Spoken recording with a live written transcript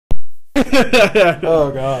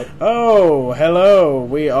Oh God. Oh, hello.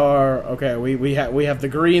 We are okay. We have the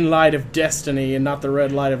green light of destiny and not the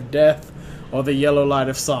red light of death or the yellow light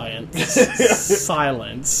of science.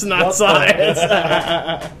 Silence, not What science.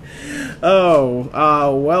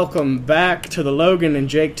 Welcome back to the Logan and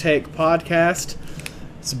Jake Take podcast.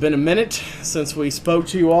 It's been a minute since we spoke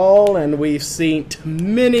to you all, and we've seen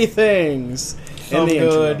many things. Some in the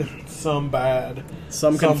good, intro. some bad,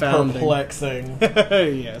 Some confounding. perplexing.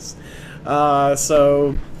 Yes.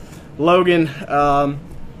 So, Logan,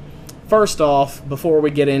 first off, before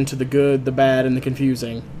we get into the good, the bad, and the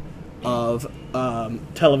confusing of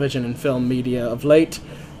television and film media of late,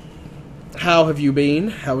 how have you been?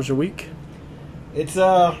 How was your week? It's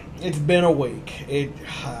been a week.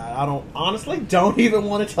 I don't even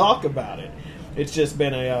want to talk about it. It's just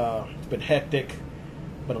been it's been hectic.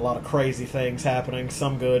 Been a lot of crazy things happening.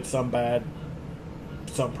 Some good, some bad,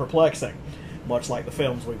 some perplexing, much like the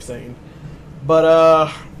films we've seen.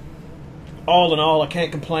 But all in all, I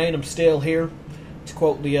can't complain. I'm still here. To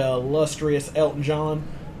quote the illustrious Elton John,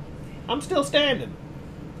 I'm still standing.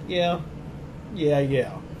 Yeah.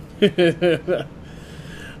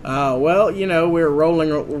 Well, you know, we're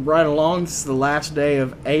rolling right along. This is the last day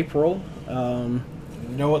of April. You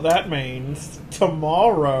know what that means?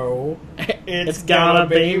 Tomorrow, it's gonna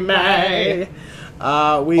be May.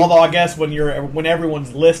 Although I guess when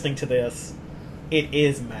everyone's listening to this, it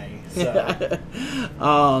is May. So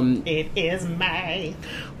it is May.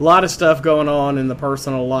 A lot of stuff going on in the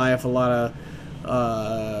personal life. A lot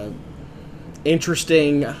of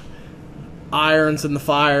interesting irons in the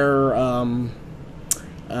fire.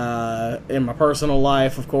 In my personal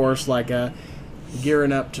life, of course, like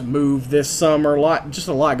gearing up to move this summer. A lot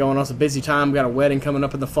going on. It's a busy time. We got a wedding coming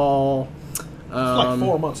up in the fall. It's like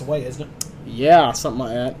 4 months away, isn't it? Yeah, something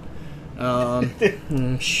like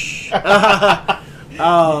that. Shh. You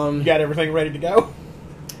got everything ready to go?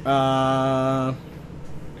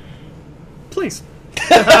 Please.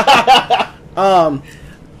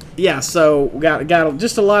 Yeah, so we got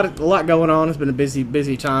just a lot going on. It's been a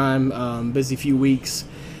busy time, busy few weeks,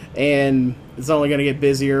 and it's only going to get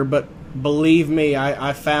busier. But believe me,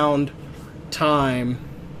 I found time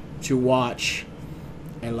to watch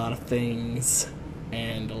a lot of things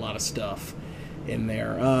and a lot of stuff in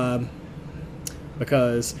there,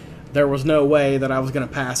 because there was no way that I was going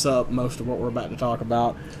to pass up most of what we're about to talk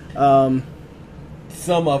about.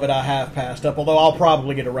 Some of it I have passed up, although I'll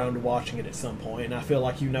probably get around to watching it at some point, and I feel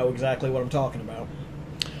like you know exactly what I'm talking about.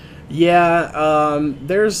 Yeah,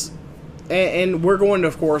 and we're going to,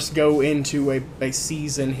 of course, go into a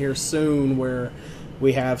season here soon where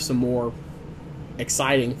we have some more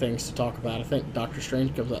exciting things to talk about. I think Doctor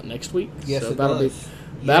Strange comes out next week. Yes, so it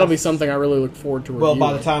that'll be something I really look forward to reviewing.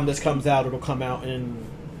 Well, by the time this comes out, it'll come out in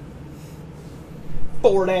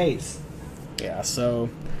 4 days. Yeah, so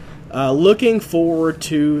looking forward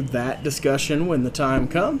to that discussion when the time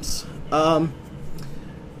comes. But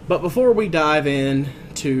before we dive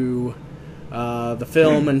into the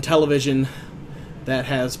film and television that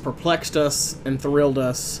has perplexed us and thrilled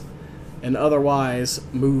us and otherwise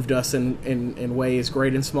moved us in ways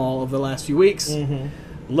great and small over the last few weeks,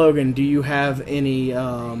 Logan, do you have any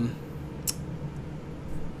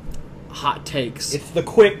hot takes? It's the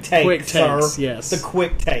quick take, quick sir. Takes, yes. The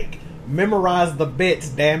quick take. Memorize the bits,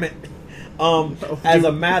 damn it. As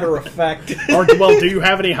a matter of fact... do you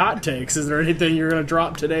have any hot takes? Is there anything you're going to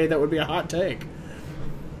drop today that would be a hot take?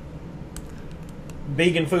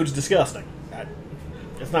 Vegan food's disgusting.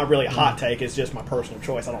 It's not really a hot take, it's just my personal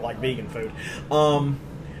choice. I don't like vegan food.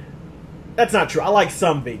 That's not true. I like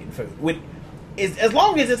some vegan food. As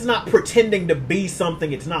long as it's not pretending to be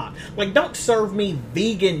something it's not. Like, don't serve me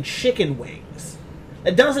vegan chicken wings.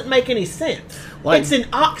 It doesn't make any sense. Like, it's an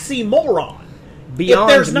oxymoron. Beyond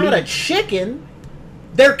if there's not meat, a chicken,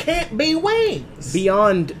 there can't be wings.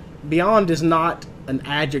 Beyond is not an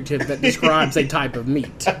adjective that describes a type of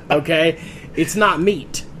meat. Okay? It's not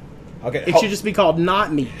meat. Okay, it should just be called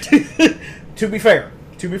not meat. To be fair.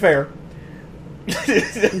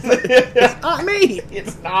 It's not meat.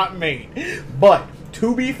 It's not meat. But,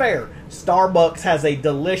 to be fair, Starbucks has a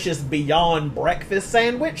delicious Beyond Breakfast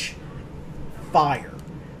sandwich. Fire.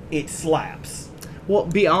 It slaps. Well,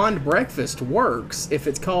 Beyond Breakfast works if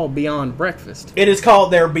it's called Beyond Breakfast. It is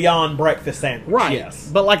called their Beyond Breakfast sandwich. Right. Yes.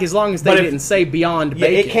 But like as long as they didn't say Beyond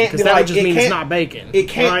Bacon, it can't because be that like, would just mean it's not bacon. It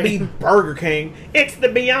can't right? be Burger King. It's the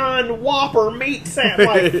Beyond Whopper meat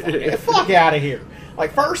sandwich. Like, fuck out of here.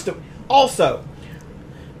 Like, also,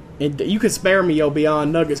 You could spare me your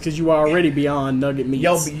Beyond Nuggets because you are already beyond nugget meats.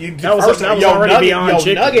 That was already beyond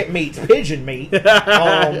chicken. Nugget meat's pigeon meat.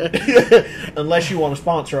 Unless you want to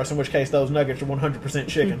sponsor us, in which case those nuggets are 100%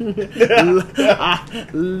 chicken. I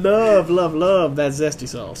love that zesty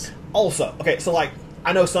sauce. Also, okay, so like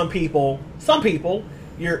I know some people,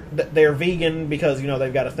 they're vegan because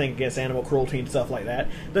they've got to think against animal cruelty and stuff like that.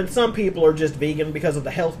 Then some people are just vegan because of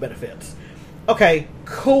the health benefits. Okay,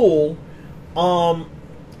 cool.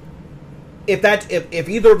 If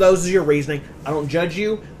either of those is your reasoning, I don't judge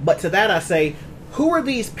you. But to that I say, who are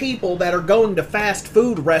these people that are going to fast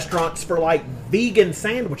food restaurants for like vegan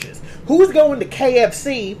sandwiches? Who's going to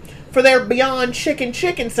KFC for their Beyond Chicken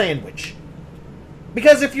sandwich?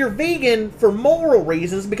 Because if you're vegan for moral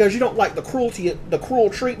reasons, because you don't like the cruel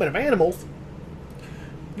treatment of animals,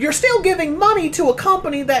 you're still giving money to a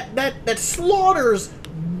company that slaughters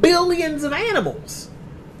billions of animals.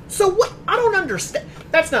 So what? I don't understand.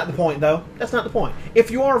 That's not the point, though. That's not the point.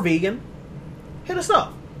 If you are vegan, hit us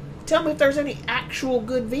up. Tell me if there's any actual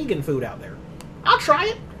good vegan food out there. I'll try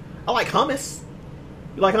it. I like hummus.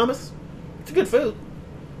 You like hummus? It's a good food.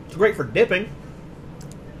 It's great for dipping.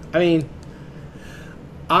 I mean,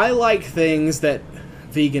 I like things that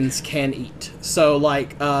vegans can eat. So,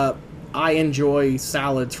 like, I enjoy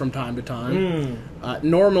salads from time to time.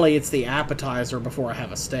 Normally, it's the appetizer before I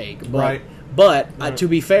have a steak. But, right. But to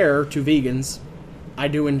be fair to vegans, I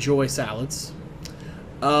do enjoy salads.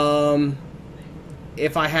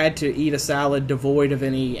 If I had to eat a salad devoid of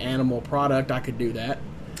any animal product, I could do that.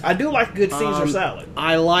 I do like good Caesar salad.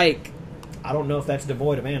 I don't know if that's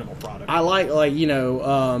devoid of animal product. I like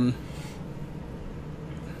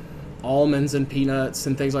almonds and peanuts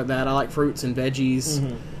and things like that. I like fruits and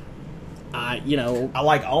veggies. I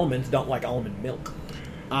like almonds, don't like almond milk.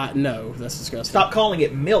 No, that's disgusting. Stop calling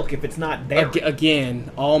it milk if it's not dairy. Again,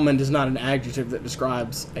 almond is not an adjective that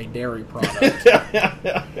describes a dairy product.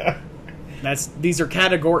 These are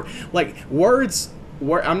category words.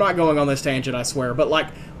 I'm not going on this tangent, I swear,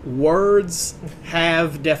 but words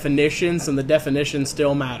have definitions, and the definitions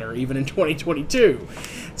still matter even in 2022.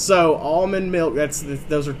 So almond milk,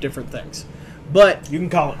 those are different things. But you can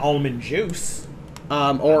call it almond juice,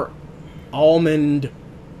 or almond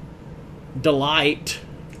delight.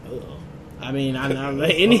 I mean,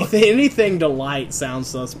 anything delight sounds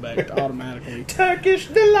suspect automatically. Turkish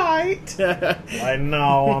delight. I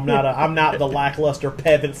know I'm not the lackluster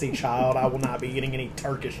Pevensey child. I will not be eating any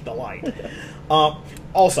Turkish delight.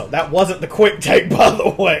 Also, that wasn't the quick take, by the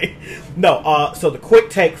way. No. So the quick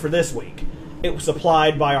take for this week, it was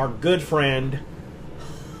supplied by our good friend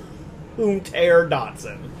Hunter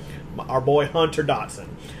Dotson, our boy Hunter Dotson.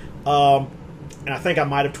 And I think I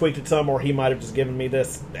might have tweaked it some, or he might have just given me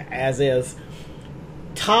this as is.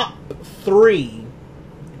 Top 3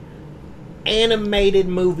 animated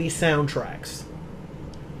movie soundtracks.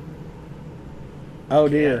 Oh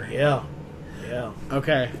dear. Yeah.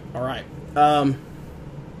 Okay. All right. Oh,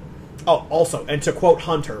 also, and to quote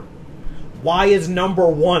Hunter, why is number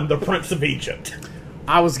 1 The Prince of Egypt?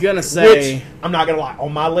 I was gonna say, which, I'm not gonna lie,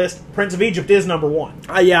 on my list, Prince of Egypt is number 1.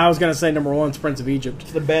 Yeah, I was gonna say number 1's Prince of Egypt.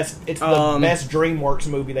 It's the best. It's the best DreamWorks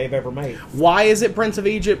movie they've ever made. Why is it Prince of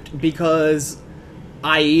Egypt? Because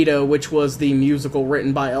Aida, which was the musical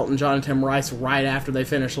written by Elton John and Tim Rice right after they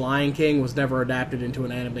finished Lion King, was never adapted into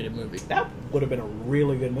an animated movie. That would have been a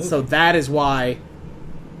really good movie. So that is why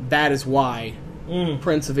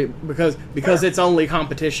Prince of Egypt, because its only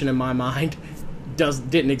competition in my mind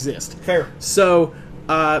didn't exist. Fair. So.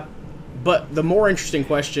 But the more interesting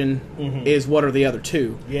question is, what are the other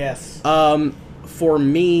 2? Yes. For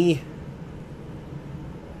me,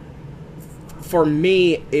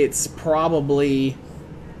 it's probably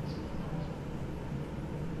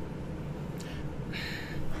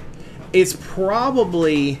it's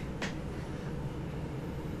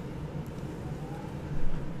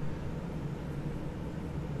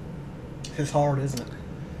hard, isn't it?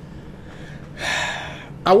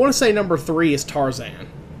 I want to say number 3 is Tarzan.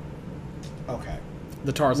 Okay.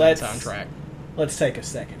 The Tarzan soundtrack. Let's take a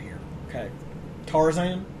second here. Okay.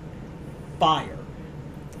 Tarzan, fire.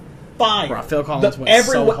 Right, Phil Collins went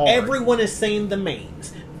so hard. Everyone has seen the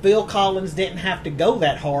memes. Phil Collins didn't have to go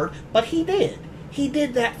that hard, but he did. He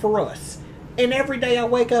did that for us. And every day I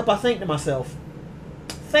wake up, I think to myself,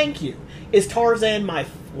 thank you. Is Tarzan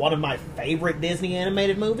one of my favorite Disney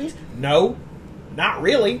animated movies? No, not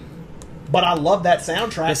really. But I love that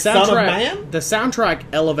soundtrack. Son of Man? The soundtrack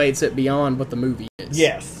elevates it beyond what the movie is.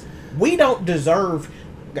 Yes. We don't deserve...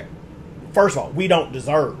 First of all, we don't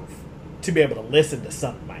deserve to be able to listen to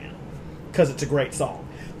Son of Man, because it's a great song.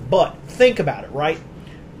 But think about it, right?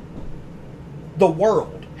 The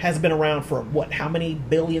world has been around for, what, how many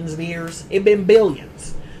billions of years? It's been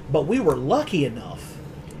billions. But we were lucky enough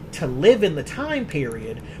to live in the time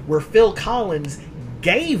period where Phil Collins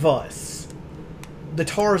gave us the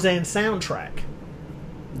Tarzan soundtrack.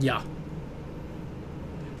 Yeah.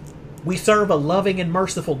 We serve a loving and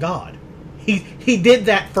merciful God. He did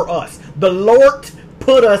that for us. The Lord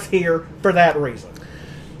put us here for that reason.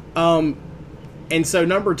 And so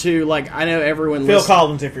number 2, like, I know everyone... Phil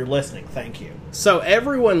Collins, if you're listening, thank you. So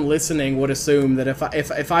everyone listening would assume that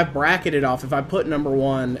if I bracket it off, if I put number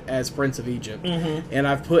 1 as Prince of Egypt, and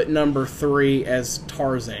I've put number 3 as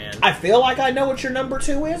Tarzan... I feel like I know what your number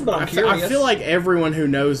 2 is, but I'm curious. I feel like everyone who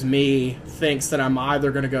knows me thinks that I'm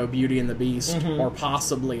either going to go Beauty and the Beast or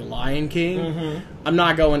possibly Lion King. I'm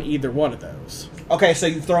not going either one of those. Okay, so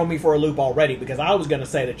you've thrown me for a loop already, because I was going to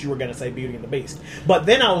say that you were going to say Beauty and the Beast. But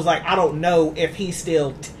then I was like, I don't know if he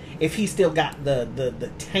still got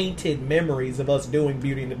the tainted memories of us doing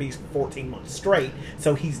Beauty and the Beast for 14 months straight,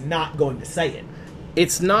 so he's not going to say it.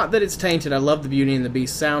 It's not that it's tainted. I love the Beauty and the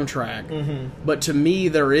Beast soundtrack. But to me,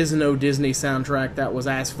 there is no Disney soundtrack that was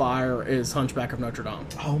as fire as Hunchback of Notre Dame.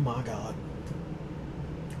 Oh my God.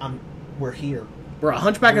 We're here. Bro,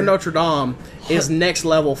 Hunchback of Notre Dame is next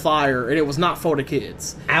level fire, and it was not for the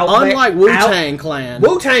kids. Unlike Wu-Tang Clan.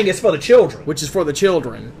 Wu-Tang is for the children. Which is for the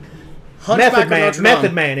children.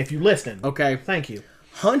 Method Man, if you listen. Okay. Thank you.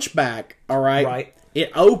 Hunchback, alright? Right.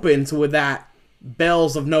 It opens with that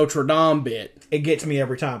Bells of Notre Dame bit. It gets me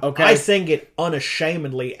every time. Okay. I sing it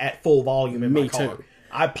unashamedly at full volume in my car. Me too.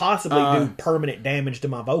 I possibly do permanent damage to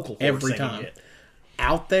my vocal cords every singing time. it.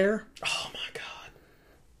 Out There. Oh my God.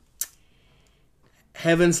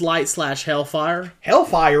 Heaven's Light / Hellfire.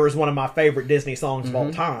 Hellfire is one of my favorite Disney songs of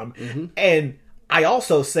all time. And I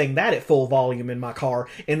also sing that at full volume in my car.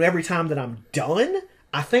 And every time that I'm done,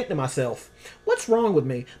 I think to myself, what's wrong with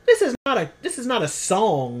me? This is not a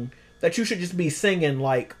song that you should just be singing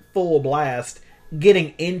like full blast,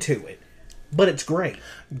 getting into it. But it's great.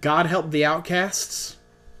 God Help the Outcasts.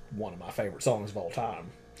 One of my favorite songs of all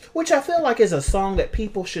time. Which I feel like is a song that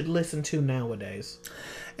people should listen to nowadays.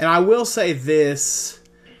 And I will say this,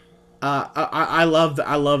 I love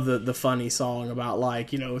the funny song about, like,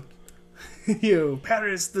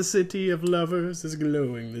 Paris, the city of lovers, is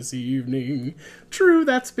glowing this evening. True,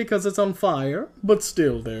 that's because it's on fire, but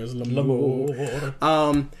still there's l'amour.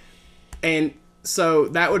 And so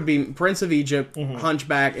that would be Prince of Egypt,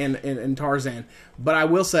 Hunchback, and Tarzan. But I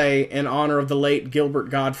will say, in honor of the late Gilbert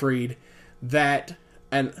Gottfried, that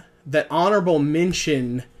honorable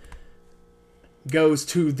mention goes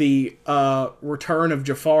to the Return of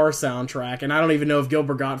Jafar soundtrack, and I don't even know if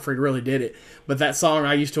Gilbert Gottfried really did it, but that song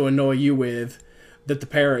I used to annoy you with, that the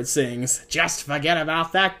parrot sings, just forget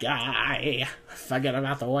about that guy, forget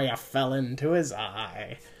about the way I fell into his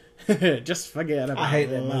eye, just forget about it. I hate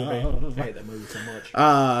that movie. I hate that movie so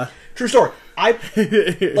much. True story.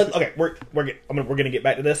 Okay, we're gonna get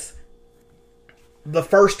back to this. The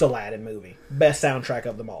first Aladdin movie, best soundtrack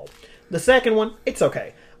of them all. The second one, it's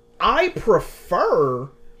okay. I prefer,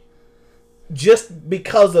 just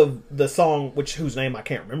because of the song, whose name I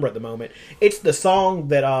can't remember at the moment, it's the song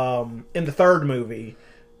that, in the third movie,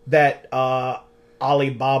 that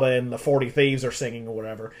Ali Baba and the 40 Thieves are singing or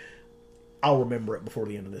whatever. I'll remember it before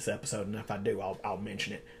the end of this episode, and if I do, I'll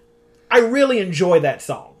mention it. I really enjoy that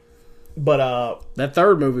song. But, that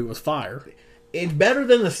third movie was fire. It's better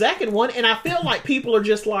than the second one, and I feel like people are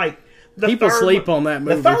just like... People sleep on that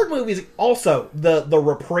movie. The third movie is also the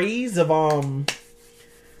reprise of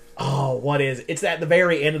what is it? It's at the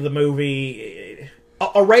very end of the movie,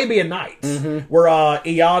 Arabian Nights, where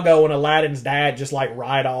Iago and Aladdin's dad just like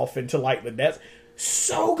ride off into like the desert.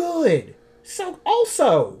 So good. So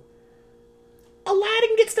also,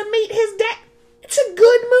 Aladdin gets to meet his dad. It's a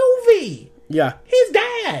good movie. Yeah, his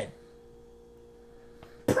dad,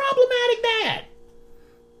 problematic dad,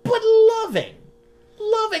 but loving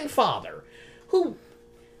father who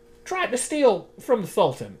tried to steal from the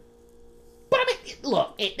Sultan. But I mean,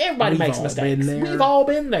 look, everybody makes mistakes. We've all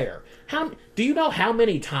been there. Do you know how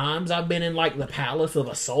many times I've been in like the palace of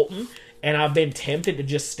a sultan and I've been tempted to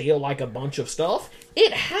just steal like a bunch of stuff?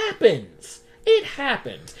 It happens. It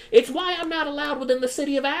happens. It's why I'm not allowed within the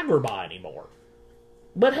city of Agrabah anymore.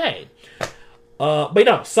 But hey,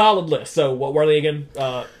 solid list. So what were they again?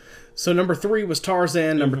 So number 3 was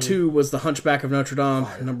Tarzan. Number 2 was The Hunchback of Notre Dame.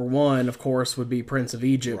 Fire. Number 1, of course, would be Prince of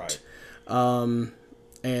Egypt. Right.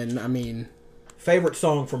 And I mean, favorite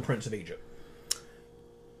song from Prince of Egypt.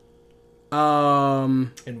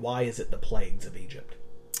 And why is it The Plagues of Egypt?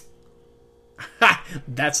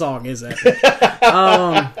 That song is epic.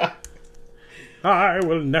 I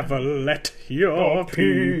will never let your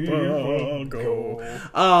people go.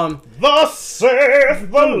 Thus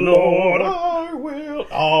saith the Lord, I will.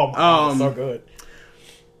 Oh, man, so good.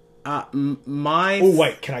 Oh,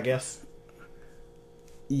 wait, can I guess?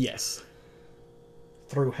 Yes.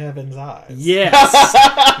 Through Heaven's Eyes. Yes.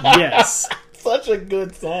 Yes. Such a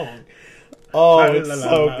good song. Oh, it's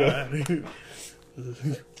so good.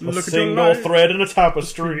 A single thread in a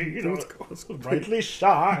tapestry brightly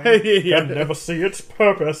shine. Can never see its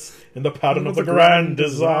purpose in the pattern of the grand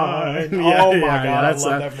design. Oh my God, I love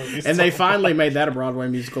that movie. And they finally made that a Broadway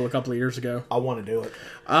musical a couple of years ago. I want to do it.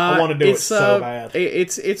 I want to do it so bad.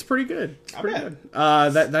 It's pretty good. It's pretty good.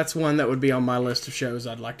 That's one that would be on my list of shows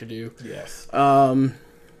I'd like to do. Yes. All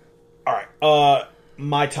right.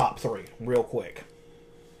 My top 3, real quick.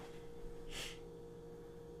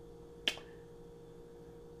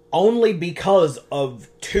 Only because of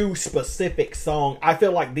 2 specific songs. I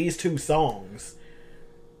feel like these 2 songs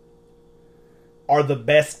are the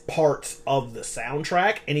best parts of the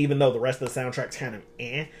soundtrack. And even though the rest of the soundtrack's kind of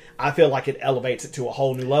I feel like it elevates it to a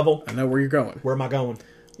whole new level. I know where you're going. Where am I going?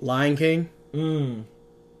 Lion King?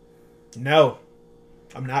 No.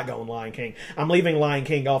 I'm not going Lion King. I'm leaving Lion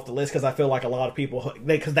King off the list because I feel like a lot of people,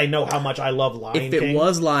 because they know how much I love Lion King. If it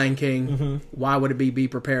was Lion King, why would it be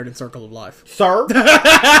Prepared and Circle of Life? Sir?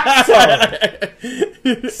 Sir.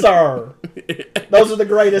 Sir. Those are the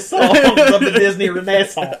greatest songs of the Disney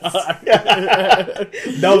Renaissance.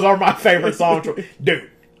 Those are my favorite songs.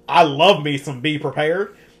 Dude, I love me some Be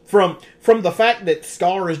Prepared. From the fact that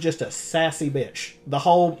Scar is just a sassy bitch. The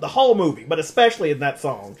whole movie, but especially in that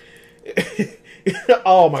song.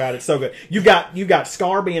 Oh my God, it's so good. You got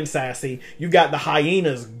Scar being sassy. You got the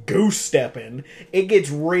hyenas goose stepping. It gets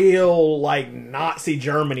real like Nazi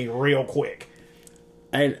Germany real quick,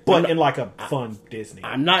 but in like a fun Disney.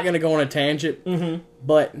 I'm not going to go on a tangent,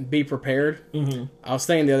 but Be Prepared. I was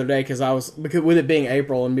thinking the other day because with it being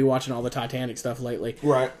April and me watching all the Titanic stuff lately.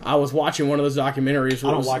 Right. I was watching one of those documentaries. I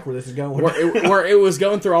don't like where this is going. where it was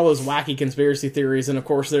going through all those wacky conspiracy theories, and of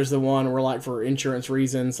course there's the one where like for insurance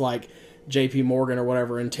reasons, like J.P. Morgan or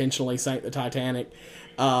whatever intentionally sank the Titanic.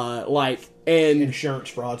 And insurance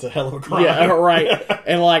fraud's a hell of a crime. Yeah, right.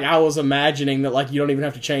 And like I was imagining that like you don't even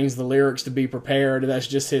have to change the lyrics to Be Prepared. That's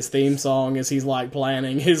just his theme song as he's like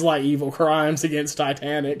planning his like evil crimes against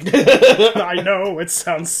Titanic. I know it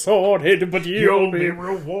sounds sordid, but you'll be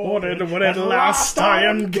rewarded when at last I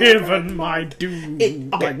am given my due.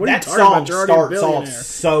 Like, what that song starts off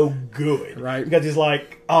so good, right? Because he's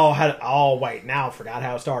like, wait, now I forgot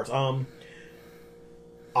how it starts.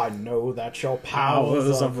 I know that your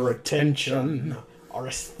powers of retention are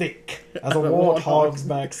as thick as a warthog's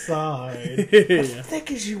backside. As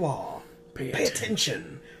thick as you are, pay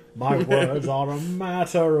attention. My words are a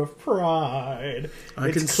matter of pride.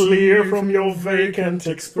 It's clear from your vacant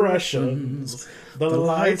expressions. The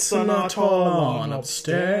lights are not all on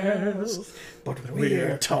upstairs. But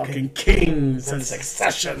we're talking kings and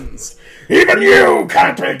successions. Even you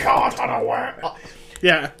can't be caught unaware.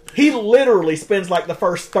 Yeah. He literally spends like the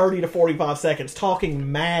first 30 to 45 seconds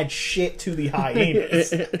talking mad shit to the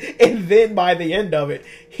hyenas. And then by the end of it,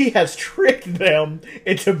 he has tricked them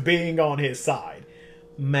into being on his side.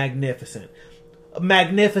 Magnificent. A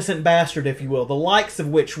magnificent bastard, if you will. The likes of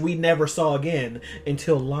which we never saw again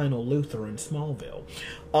until Lionel Luthor in Smallville.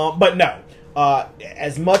 But no.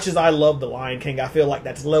 As much as I love The Lion King, I feel like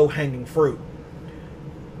that's low-hanging fruit.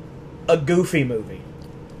 A Goofy movie.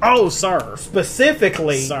 Oh, sir.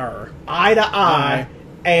 Specifically, sir. Eye to Eye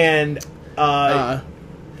and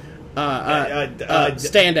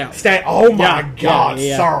Stand Out. Oh my God,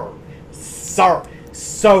 sir.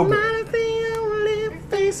 So good. Not the only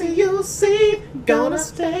face you'll see. Gonna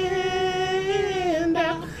stand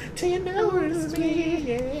out till you notice me.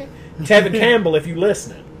 Yeah. Tevin Campbell, if you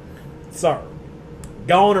listening, sir,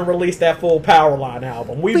 go on and release that full Powerline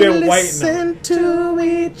album. We've been waiting on it. Listen to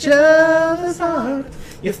each other's heart.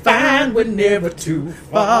 You find we're never too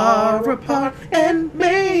far apart. And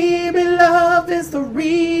maybe love is the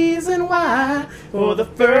reason why for the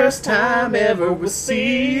first time ever we're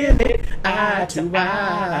seeing it eye to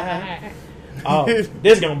eye. Oh, this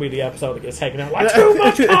is going to be the episode that gets taken out like too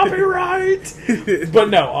much copyright.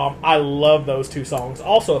 But no, I love those 2 songs.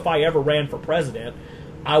 Also, if I ever ran for president,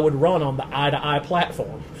 I would run on the Eye to Eye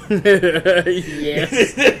platform.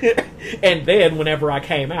 Yes. And then whenever I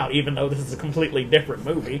came out, even though this is a completely different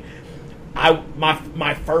movie,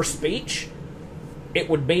 my first speech, it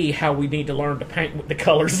would be how we need to learn to paint with the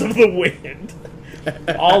colors of the wind.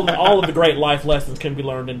 all of the great life lessons can be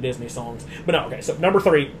learned in Disney songs. But no, okay, so number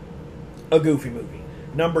 3, a Goofy movie.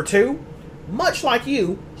 Number 2, much like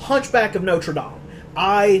you, Hunchback of Notre Dame.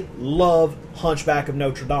 I love Hunchback of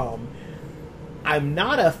Notre Dame. I'm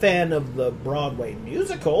not a fan of the Broadway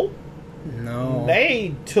musical. No.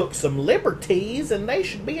 They took some liberties, and they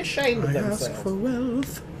should be ashamed of themselves. I ask for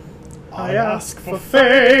wealth. I ask for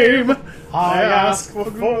fame. I ask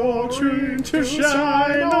for fortune to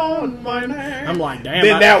shine on my name. I'm like,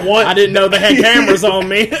 damn, I didn't know they had cameras on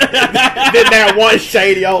me. Then that one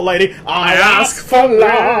shady old lady, I ask for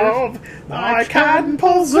love I can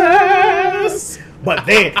possess. But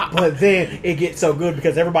then it gets so good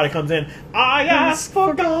because everybody comes in. I ask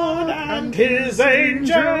for God and His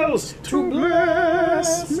angels to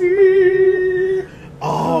bless me.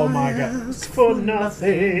 Oh my God! Ask for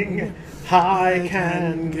nothing, I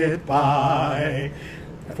can get by.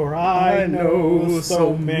 For I know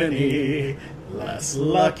so many less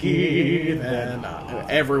lucky than I.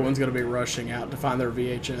 Everyone's going to be rushing out to find their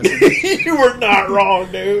VHS. You were not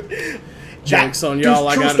wrong, dude. Joke's on y'all,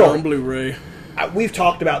 I got it on Blu-ray. We've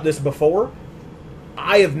talked about this before.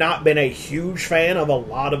 I have not been a huge fan of a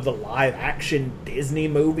lot of the live-action Disney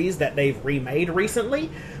movies that they've remade recently,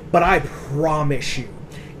 but I promise you,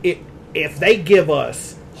 if they give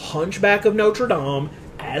us Hunchback of Notre Dame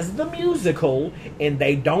as the musical, and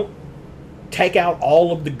they don't take out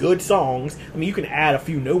all of the good songs, I mean, you can add a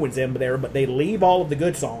few new ones in there, but they leave all of the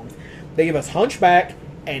good songs. They give us Hunchback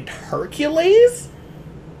and Hercules,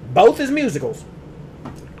 both as musicals.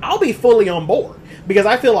 I'll be fully on board, because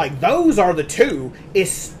I feel like those are the two,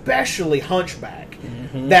 especially Hunchback,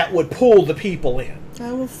 that would pull the people in.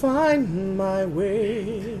 I will find my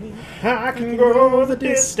way. I can go the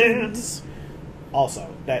distance.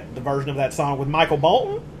 Also, the version of that song with Michael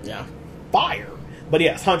Bolton, yeah, fire. But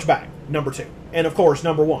yes, Hunchback, number 2. And of course,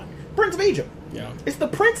 number 1, Prince of Egypt. Yeah. It's the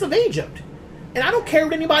Prince of Egypt. And I don't care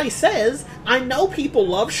what anybody says. I know people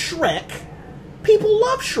love Shrek. People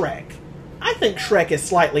love Shrek. I think Shrek is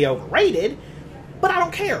slightly overrated, but I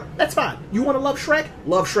don't care. That's fine. You want to love Shrek?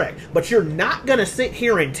 Love Shrek. But you're not going to sit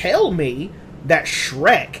here and tell me that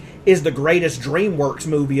Shrek is the greatest DreamWorks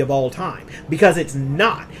movie of all time. Because it's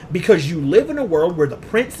not. Because you live in a world where the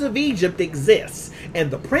Prince of Egypt exists. And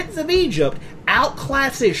the Prince of Egypt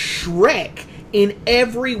outclasses Shrek in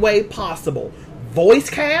every way possible. Voice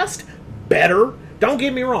cast? Better. Don't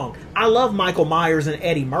get me wrong. I love Michael Myers and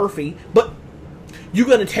Eddie Murphy, but you're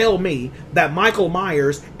going to tell me that Michael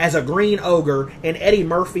Myers as a green ogre and Eddie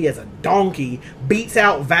Murphy as a donkey beats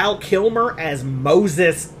out Val Kilmer as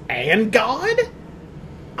Moses and God?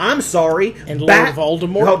 I'm sorry. And Lord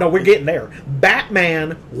Voldemort? No, we're getting there.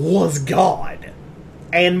 Batman was God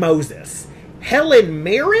and Moses. Helen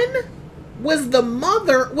Mirren was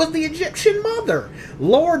the Egyptian mother.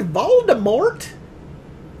 Lord Voldemort,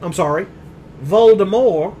 I'm sorry,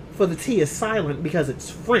 Voldemort, for the T is silent because it's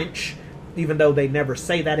French, even though they never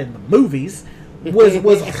say that in the movies, was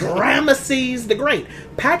Ramesses the Great.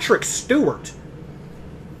 Patrick Stewart,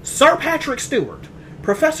 Sir Patrick Stewart,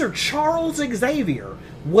 Professor Charles Xavier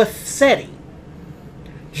was Seti.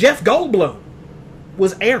 Jeff Goldblum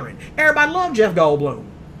was Aaron. Everybody loved Jeff Goldblum.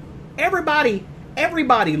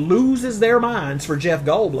 Everybody loses their minds for Jeff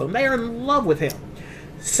Goldblum. They are in love with him.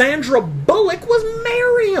 Sandra Bullock was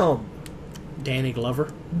Miriam. Danny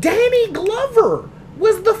Glover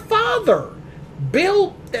was the father.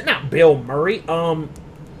 Not Bill Murray.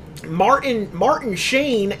 Martin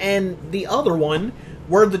Sheen and the other one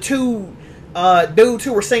were the two dudes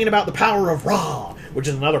who were singing about the power of Ra, which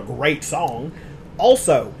is another great song.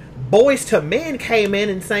 Also, Boys to Men came in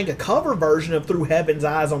and sang a cover version of Through Heaven's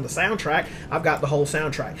Eyes on the soundtrack. I've got the whole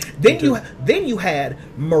soundtrack. Then you had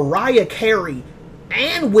Mariah Carey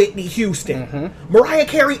and Whitney Houston. Mm-hmm. Mariah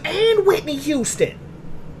Carey and Whitney Houston.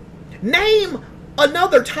 Name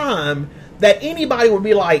another time that anybody would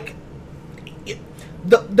be like,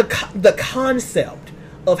 the concept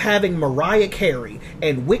of having Mariah Carey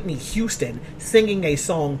and Whitney Houston singing a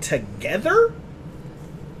song together?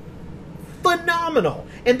 Phenomenal.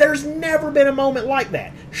 And there's never been a moment like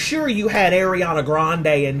that. Sure, you had Ariana Grande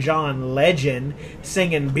and John Legend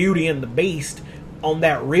singing Beauty and the Beast on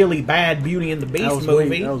that really bad Beauty and the Beast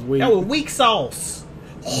movie. That was weak. That was weak sauce.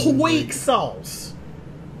 Weak sauce.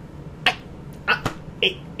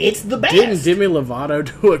 It's the best. Didn't Demi Lovato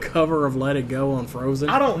do a cover of "Let It Go" on Frozen?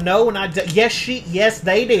 I don't know, and yes,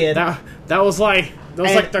 they did. That was like I'm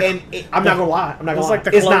not gonna lie. Like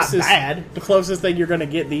it's not bad. The closest thing you're gonna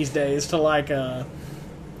get these days to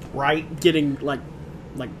right, getting like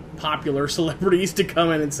popular celebrities to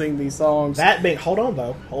come in and sing these songs. Hold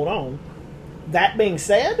on. That being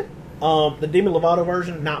said, the Demi Lovato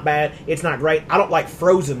version, not bad. It's not great. I don't like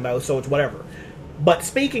Frozen though, so it's whatever. But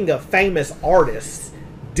speaking of famous artists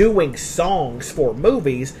doing songs for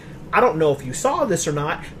movies, I don't know if you saw this or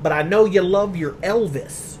not, but I know you love your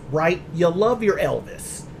Elvis, right? You love your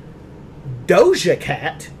Elvis. Doja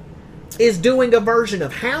Cat is doing a version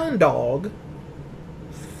of Hound Dog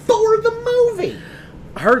for the movie.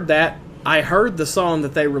 I heard that. I heard the song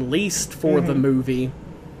that they released for the movie.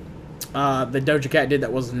 The Doja Cat did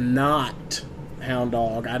that was not Hound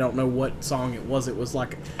Dog. I don't know what song it was. It was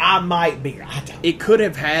like I might be. It could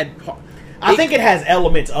have had. I think it has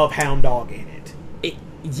elements of Hound Dog in it.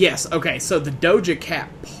 Yes. Okay. So the Doja Cat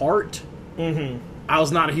part, I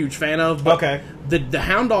was not a huge fan of. But okay. The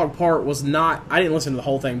Hound Dog part was not. I didn't listen to the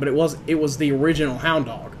whole thing, but it was the original Hound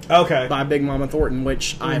Dog. Okay. By Big Mama Thornton,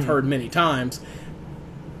 which I've heard many times.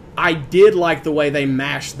 I did like the way they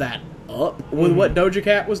mashed that up with what Doja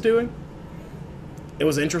Cat was doing. It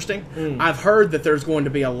was interesting. I've heard that there's going to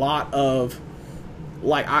be a lot of,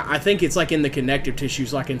 like, I think it's like in the connective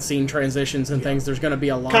tissues, like in scene transitions and things. There's going to be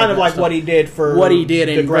a lot kind of like stuff. what he did for what he did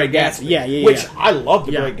the in Great Gatsby. Yeah. Which I love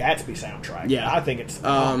the Great Gatsby soundtrack. Yeah, I think it's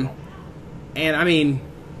phenomenal. And I mean,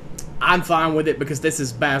 I'm fine with it because this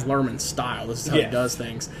is Baz Luhrmann's style. This is how he does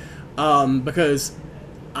things. Because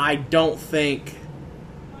I don't think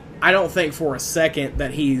for a second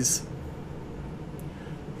that he's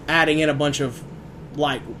adding in a bunch of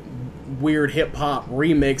like weird hip hop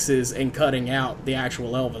remixes and cutting out the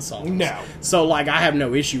actual Elvis songs. No. So like I have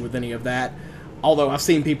no issue with any of that. Although I've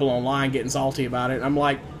seen people online getting salty about it. I'm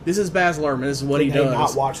like, this is Baz Luhrmann. This is what he does. Did they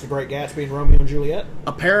not watch The Great Gatsby and Romeo and Juliet?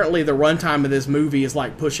 Apparently the runtime of this movie is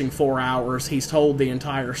like pushing 4 hours. He's told the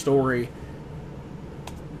entire story.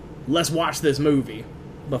 Let's watch this movie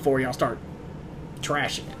before y'all start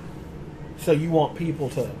trashing it. So you want people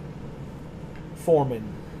to form an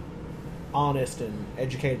honest and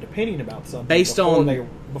educated opinion about something based on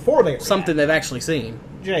before they something they've actually seen.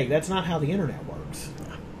 Jake, that's not how the internet works.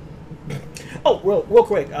 Oh, real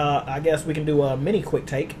quick. I guess we can do a mini quick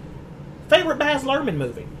take. Favorite Baz Luhrmann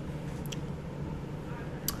movie?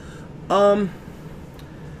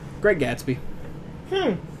 Great Gatsby.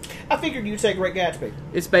 I figured you'd say Great Gatsby.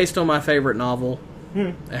 It's based on my favorite novel.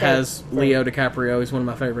 It has Fair. Leo DiCaprio. He's one of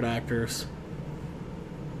my favorite actors.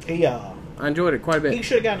 I enjoyed it quite a bit. He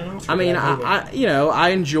should have gotten an Oscar. I mean, I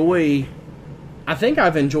enjoy. I think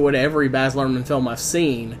I've enjoyed every Baz Luhrmann film I've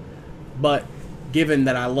seen, but given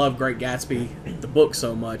that I love Great Gatsby, the book,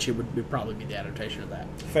 so much, it would probably be the adaptation of that.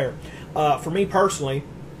 Fair. For me personally,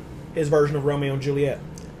 his version of Romeo and Juliet.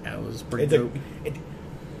 That was pretty dope.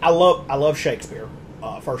 I love Shakespeare.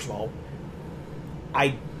 First of all,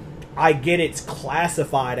 I get it's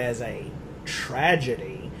classified as a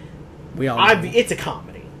tragedy. We all know. It's a comedy.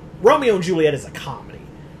 Romeo and Juliet is a comedy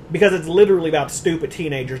because it's literally about stupid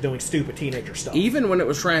teenagers doing stupid teenager stuff. Even when it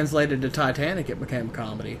was translated to Titanic, it became a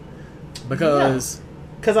comedy because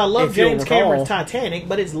I love James Cameron's Titanic,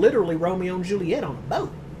 but it's literally Romeo and Juliet on a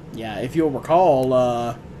boat. Yeah, if you'll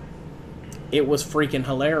recall, it was freaking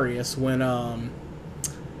hilarious when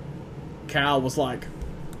Cal was like,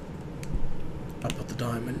 "I put the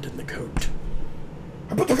diamond in the coat.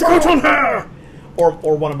 I put the coat on her."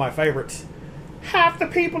 Or one of my favorites. Half the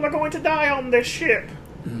people are going to die on this ship.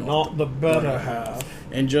 Not the better half.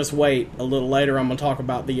 And just wait, a little later I'm going to talk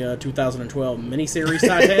about the 2012 miniseries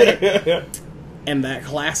Titanic. And that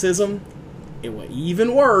classism, it went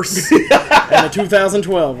even worse than the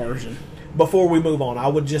 2012 version. Before we move on, I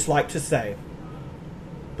would just like to say,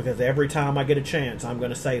 because every time I get a chance, I'm going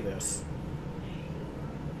to say this.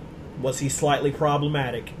 Was he slightly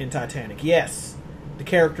problematic in Titanic? Yes. The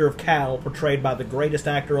character of Cal, portrayed by the greatest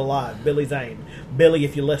actor alive, Billy Zane. Billy,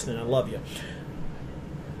 if you're listening, I love you.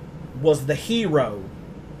 Was the hero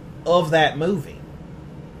of that movie.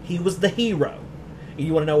 He was the hero. And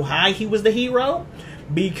you want to know why he was the hero?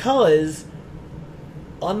 Because,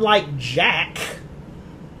 unlike Jack,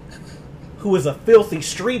 who is a filthy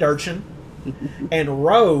street urchin, and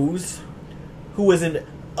Rose, who is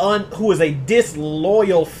a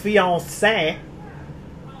disloyal fiancé,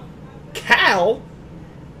 Cal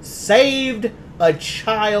saved a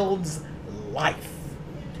child's life.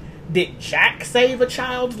 Did Jack save a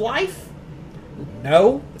child's life?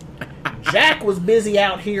 No. Jack was busy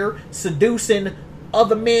out here seducing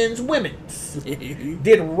other men's women's.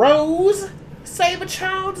 Did Rose save a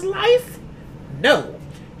child's life? No.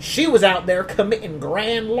 She was out there committing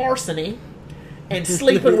grand larceny and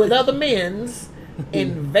sleeping with other men's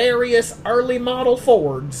in various early model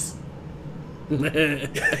Fords.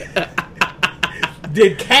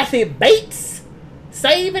 Did Kathy Bates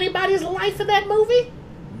save anybody's life in that movie?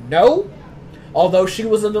 No. Although she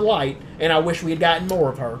was a delight, and I wish we had gotten more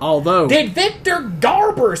of her. Although, did Victor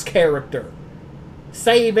Garber's character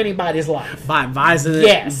save anybody's life? By advising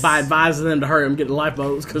them to hurry up and get the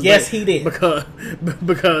lifeboats. Yes, he did.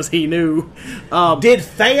 Because he knew. Did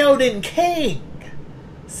Theoden King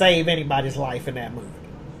save anybody's life in that movie?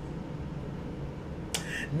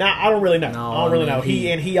 Nah, I don't really know. No, I don't really know.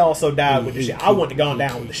 He also died with the shit. I wouldn't have gone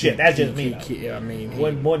down with the shit. That's just me. I mean,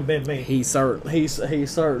 wouldn't been me. He certainly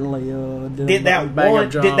Did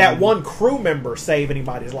that one crew member save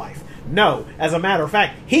anybody's life? No. As a matter of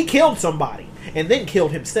fact, he killed somebody and then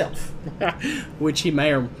killed himself. Which he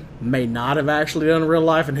may or may not have actually done in real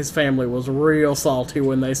life, and his family was real salty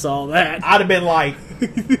when they saw that. I'd have been like,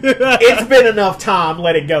 it's been enough time,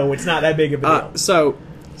 let it go. It's not that big of a deal.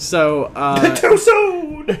 Too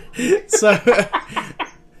soon!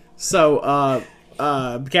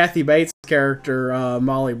 Kathy Bates' character,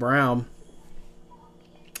 Molly Brown,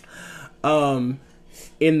 in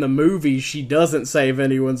the movie, she doesn't save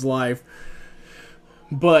anyone's life.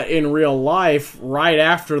 But in real life, right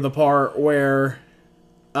after the part where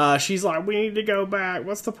she's like, we need to go back.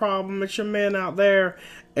 What's the problem? It's your men out there.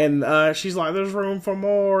 And she's like, there's room for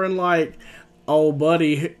more. And like, old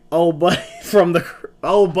buddy who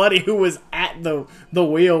was at the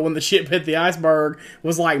wheel when the ship hit the iceberg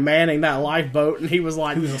was like manning that lifeboat, and he was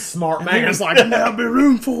like, he was a smart man. He was like, there'll be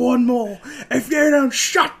room for one more if you don't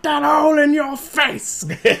shut that hole in your face.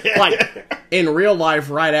 Like, in real life,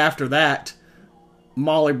 right after that,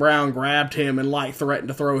 Molly Brown grabbed him and like threatened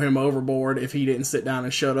to throw him overboard if he didn't sit down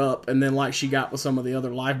and shut up. And then like she got with some of the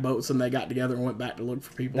other lifeboats and they got together and went back to look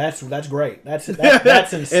for people. That's great. That's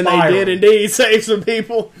inspiring. And they did indeed save some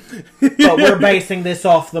people. But we're basing this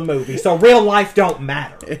off the movie, so real life don't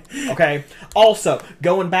matter. Okay. Also,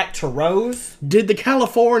 going back to Rose, did the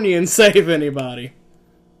Californians save anybody?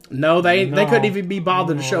 No, they couldn't even be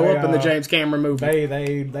bothered to show up in the James Cameron movie.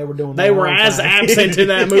 They were doing. They were as absent in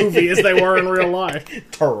that movie as they were in real life.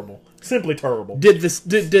 Terrible, simply terrible. Did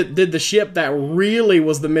the ship that really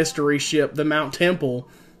was the mystery ship, the Mount Temple,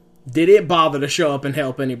 did it bother to show up and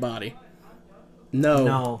help anybody?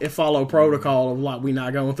 No. It followed protocol of like, we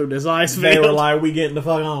not going through this ice field. They were like, we getting the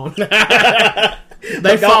fuck on.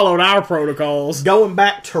 They followed our protocols. Going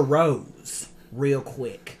back to Rose, real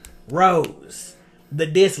quick. Rose. The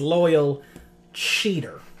disloyal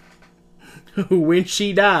cheater. When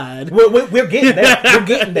she died. We're getting there. We're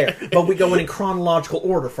getting there. But we go in chronological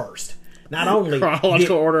order first. Not only...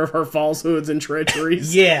 Chronological order of her falsehoods and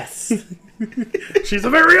treacheries. Yes. She's a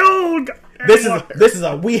very old... This is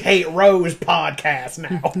a We Hate Rose podcast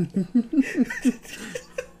now.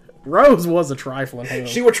 Rose was a trifling hoe.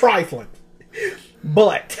 She was trifling.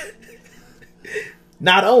 But...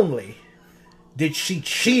 not only did she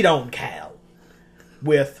cheat on Cal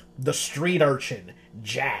with the street urchin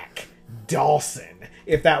Jack Dawson,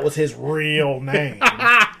 if that was his real name.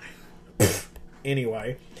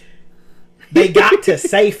 Anyway, they got to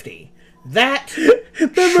safety. That movie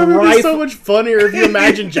would be so much funnier if you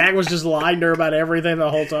imagine Jack was just lying to her about everything the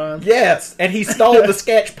whole time. Yes, and he stole the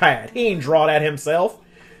sketch pad. He ain't draw that himself.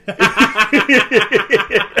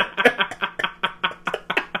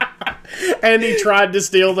 And he tried to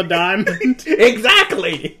steal the diamond.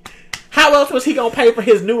 Exactly. How else was he going to pay for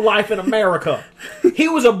his new life in America? He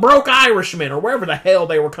was a broke Irishman, or wherever the hell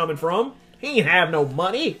they were coming from. He ain't have no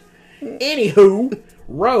money. Anywho,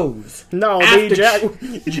 Rose. No,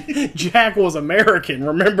 Jack was American,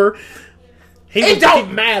 remember? It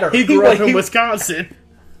don't matter. He grew up in Wisconsin.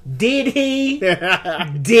 Did he?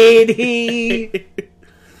 Did he?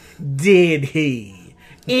 Did he?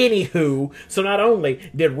 Anywho, so not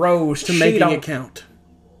only did Rose to make an account.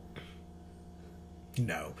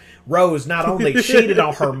 No. Rose not only cheated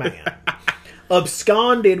on her man,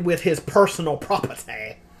 absconded with his personal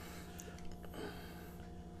property,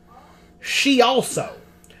 she also,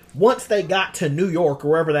 once they got to New York,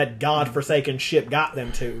 wherever that godforsaken ship got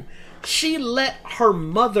them to, she let her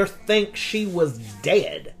mother think she was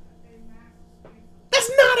dead.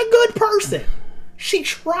 That's not a good person. She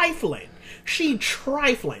trifling.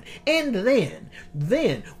 And then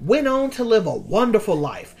went on to live a wonderful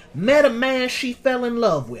life. Met a man she fell in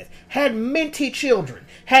love with. Had minty children.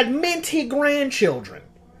 Had minty grandchildren.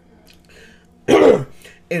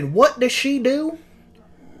 And what does she do?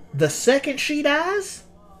 The second she dies,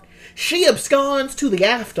 she absconds to the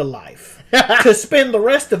afterlife to spend the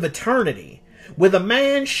rest of eternity with a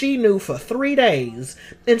man she knew for 3 days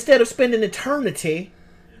instead of spending eternity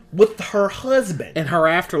with her husband. And her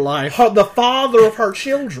afterlife. The father of her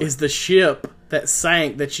children. Is the ship that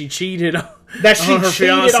sank that she cheated on. That she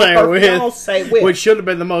cheated on her fiancé with. Which should have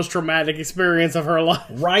been the most traumatic experience of her life.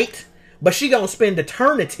 Right? But she gonna spend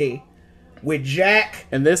eternity with Jack,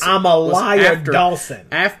 and this I'm a liar, Dawson.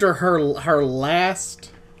 After her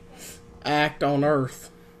last act on Earth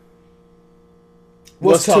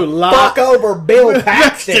was to fuck over Bill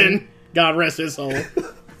Paxton. God rest his soul.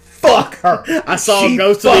 Fuck her. I saw She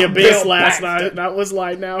Ghost of the fucked Abyss Bill last Paxton. night, and I was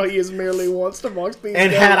like, now he is merely once amongst these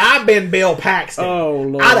And guys. had I been Bill Paxton, Oh,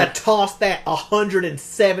 Lord. I'd have tossed that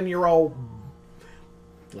 107-year-old.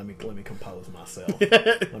 Let me compose myself.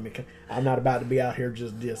 I'm not about to be out here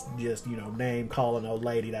just name calling old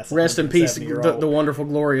lady. That's Rest in peace, 107-year-old. the wonderful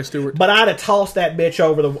Gloria Stewart. But I'd have tossed that bitch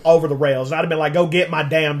over the rails. I'd have been like, "Go get my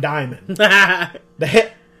damn diamond."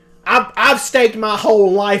 I've staked my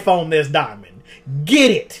whole life on this diamond.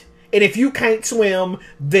 Get it. And if you can't swim,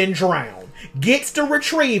 then drown. Gets to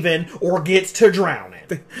retrieving or gets to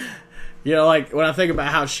drowning. You know, like, when I think about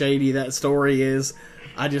how shady that story is,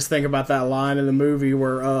 I just think about that line in the movie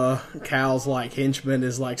where Cal's, like, henchman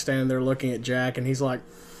is, like, standing there looking at Jack, and he's like,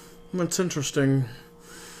 "It's interesting.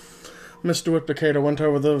 Mr. Whitbicator went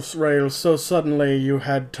over those rails so suddenly you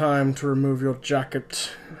had time to remove your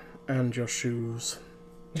jacket and your shoes."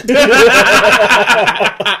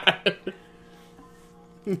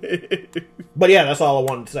 But yeah, that's all I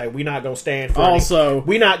wanted to say. We're not gonna stand for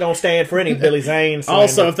any Billy Zane slander.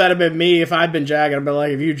 Also, if that had been me, if I'd been Jack, I'd be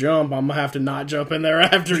like, if you jump, I'm gonna have to not jump in there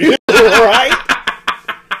after you. Right?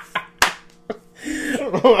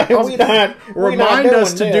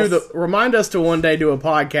 Remind us to one day do a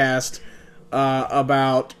podcast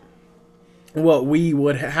about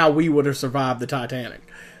how we would have survived the Titanic.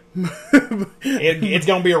 It's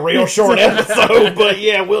gonna be a real short episode, but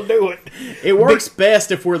yeah, we'll do it. It works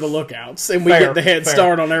best if we're the lookouts and we get the head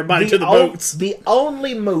start on everybody to the boats. The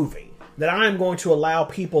only movie that I'm going to allow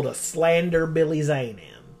people to slander Billy Zane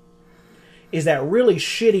in is that really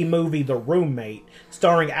shitty movie, The Roommate,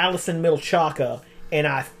 starring Alison Milchaka and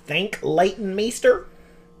I think Leighton Meester.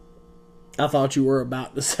 I thought you were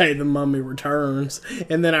about to say The Mummy Returns,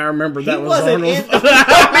 and then I remembered that was Arnold.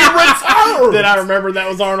 Then I remembered that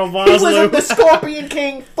was Arnold Vosloo. He was in The Scorpion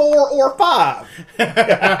King 4 or 5.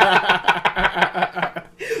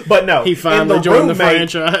 But no, he finally joined the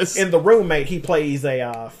franchise. In The Roommate, he plays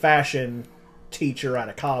a fashion teacher out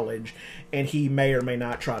of college, and he may or may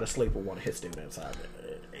not try to sleep with one of his students.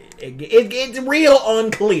 It's real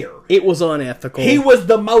unclear. It was unethical. He was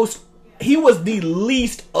the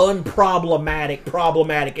least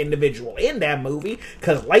problematic individual in that movie,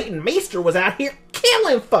 because Leighton Meester was out here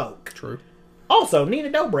killing folk. True. Also, Nina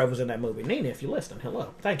Dobrev was in that movie. Nina, if you're listening,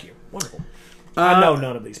 hello. Thank you. Wonderful. I know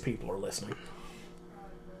none of these people are listening.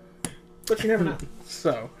 But you never know.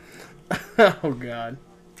 So, oh God.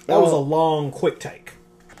 That was a long, quick take.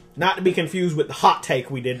 Not to be confused with the hot take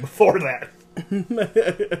we did before that.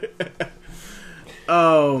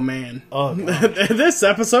 Oh, man. Oh, God. This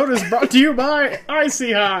episode is brought to you by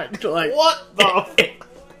Icy Hot. Like, what the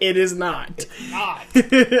It is not. not.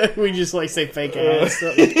 We just like say fake ass.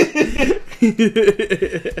 This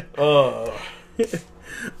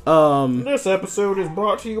episode is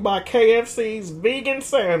brought to you by KFC's vegan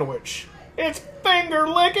sandwich. It's finger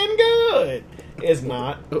licking good. It's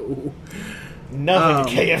not. Oh.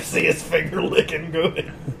 Nothing at KFC is finger licking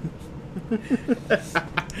good.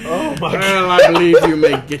 Oh my God. Well, I believe you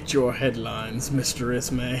may get your headlines, Mr.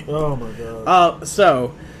 Ismay. Oh my God.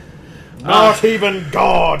 Not even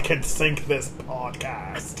God can sink this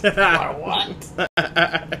podcast. What?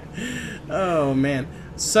 Oh man.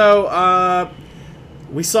 So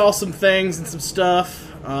we saw some things and some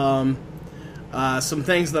stuff. Some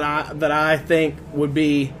things that I think would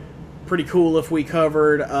be pretty cool if we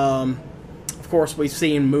covered. Of course, we've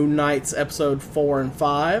seen Moon Knight's episode 4 and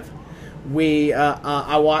 5.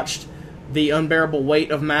 I watched The Unbearable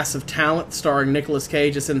Weight of Massive Talent, starring Nicolas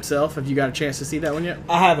Cage as himself. Have you got a chance to see that one yet?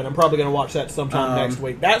 I haven't. I'm probably going to watch that sometime next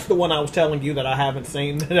week. That's the one I was telling you that I haven't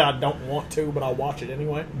seen, that I don't want to, but I'll watch it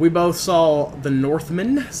anyway. We both saw The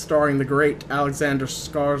Northman, starring the great Alexander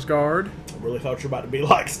Skarsgård. I really thought you were about to be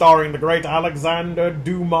like starring the great Alexander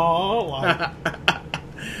Dumas. Like,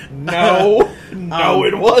 no,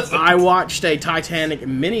 it wasn't. I watched a Titanic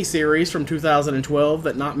miniseries from 2012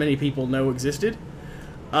 that not many people know existed.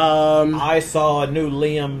 I saw a new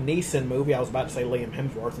Liam Neeson movie. I was about to say Liam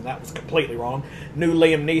Hemsworth, and that was completely wrong. New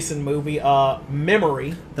Liam Neeson movie,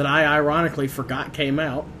 Memory. That I ironically forgot came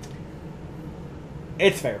out.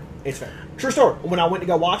 It's fair. It's fair. True story. When I went to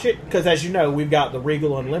go watch it, because as you know, we've got the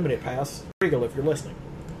Regal Unlimited Pass. Regal, if you're listening.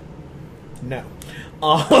 No.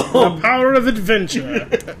 The power of adventure.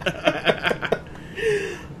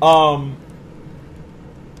 I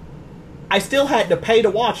still had to pay to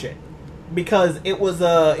watch it because it was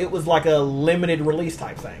like a limited release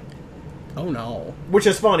type thing. Oh no! Which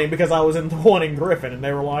is funny because I was in the one in Griffin and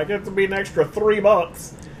they were like, "It's to be an extra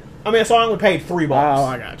 $3." I mean, so I only paid $3. Oh,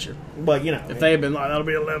 I got you. But you know, if they had been like, "That'll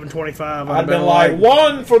be $11.25," I'd been like,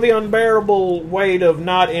 "One for the unbearable weight of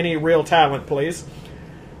not any real talent, please."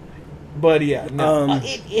 But yeah, no,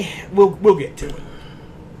 we'll get to it.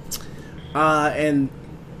 And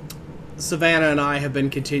Savannah and I have been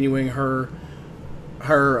continuing her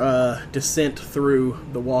descent through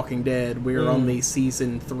The Walking Dead. We are on the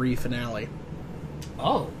season 3 finale.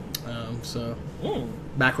 Oh, so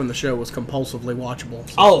back when the show was compulsively watchable.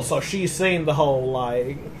 So she's seen the whole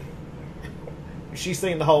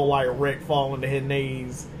Rick falling to his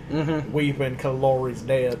knees, weeping because Lori's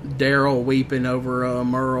dead. Daryl weeping over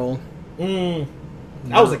Merle. That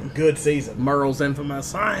was a good season. Merle's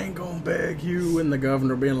infamous, "I ain't gonna beg you," and the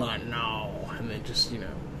governor being like, "No," and then just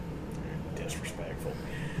disrespectful.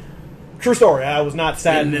 True story. I was not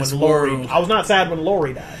sad when Lori. I was not sad when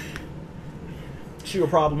Lori died. She was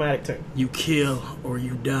problematic too. You kill or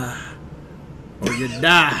you die, or you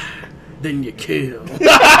die, then you kill.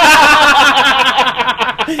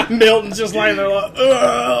 Milton's just lying there like,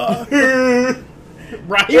 ugh.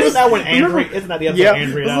 Right? Isn't that when Andrea? Isn't that the episode? Yeah,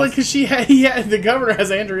 Andrea it's like because the governor has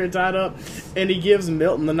Andrea tied up, and he gives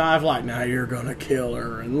Milton the knife, like, "Now you're gonna kill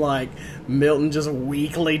her," and like Milton just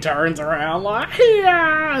weakly turns around, like,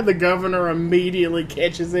 "Yeah!" The governor immediately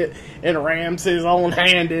catches it and rams his own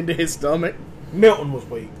hand into his stomach. Milton was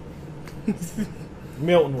weak.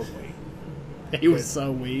 Milton was weak. He was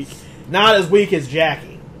so weak. Not as weak as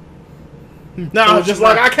Jackie. No, it was just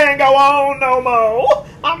like, I can't go on no more.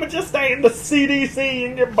 I'ma just stay in the CDC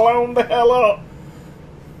and get blown the hell up.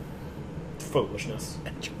 Foolishness.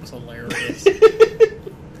 That was hilarious.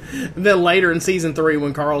 And then later in season 3,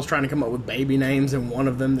 when Carl's trying to come up with baby names, and one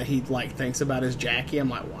of them that he thinks about is Jackie, I'm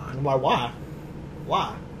like, why?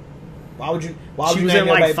 Why? Why would you? She was in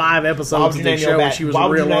like 5 episodes of the show, and she was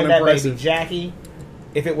real unimpressive. Jackie.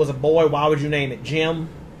 If it was a boy, why would you name it Jim?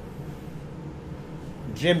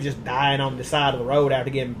 Jim just dying on the side of the road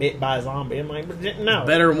after getting bit by a zombie. I'm like, no.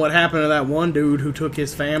 Better than what happened to that one dude who took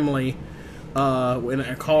his family in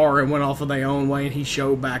a car and went off of their own way, and he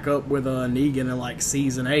showed back up with Negan in like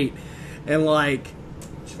season 8, and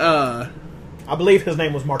I believe his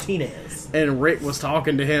name was Martinez. And Rick was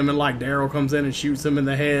talking to him, and like Daryl comes in and shoots him in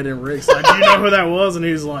the head, and Rick's like, "Do you know who that was?" And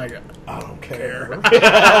he's like, "I don't care."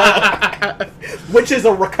 Which is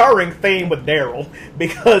a recurring theme with Daryl,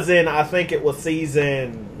 because in, I think it was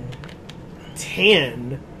season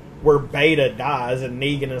 10, where Beta dies, and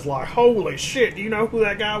Negan is like, "Holy shit, do you know who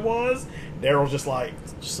that guy was?" Daryl's just like,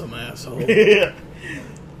 "Some asshole."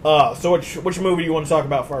 So which movie do you want to talk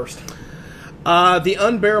about first? The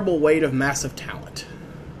Unbearable Weight of Massive Talent.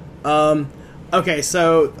 Okay,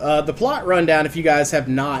 so the plot rundown, if you guys have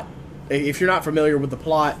not, if you're not familiar with the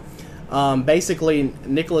plot, basically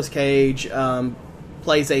Nicolas Cage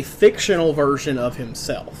plays a fictional version of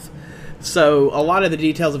himself. So a lot of the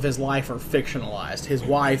details of his life are fictionalized. His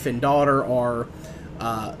wife and daughter are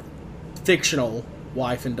fictional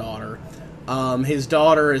wife and daughter. His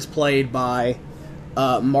daughter is played by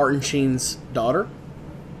Martin Sheen's daughter,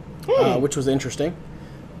 which was interesting.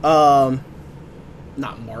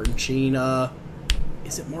 Not Martin Sheen.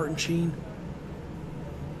 Is it Martin Sheen?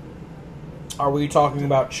 Are we talking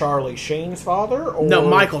about Charlie Sheen's father? Or... No,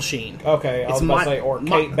 Michael Sheen. Okay, I was about to say, or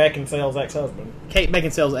Kate Beckinsale's ex-husband. Kate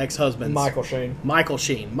Beckinsale's ex-husband. Michael Sheen. Michael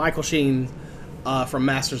Sheen from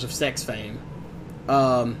Masters of Sex fame.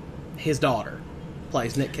 His daughter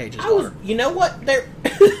plays Nick Cage's daughter. You know what?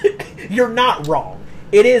 You're not wrong.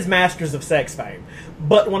 It is Masters of Sex fame.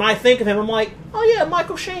 But when I think of him, I'm like, oh yeah,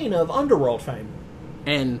 Michael Sheen of Underworld fame.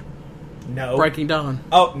 And no. Breaking Dawn.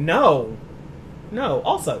 Oh, no. No,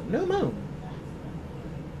 also, New Moon.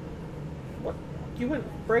 What? You went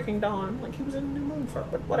Breaking Dawn like he was in New Moon first,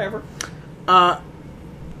 but whatever.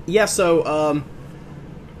 Yeah, so,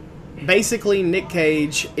 basically Nick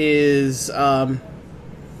Cage is,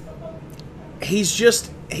 he's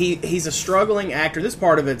a struggling actor. This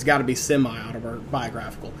part of it's got to be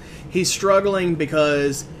semi-autobiographical. He's struggling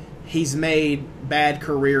because he's made bad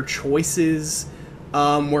career choices,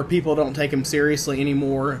 where people don't take him seriously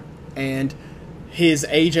anymore, and his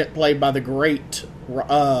agent, played by the great,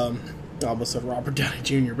 I almost said Robert Downey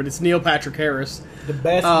Jr., but it's Neil Patrick Harris. The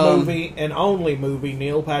best movie and only movie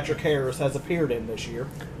Neil Patrick Harris has appeared in this year.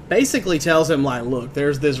 Basically tells him, like, look,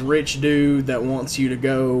 there's this rich dude that wants you to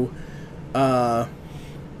go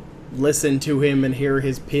listen to him and hear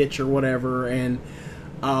his pitch or whatever, and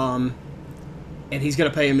he's going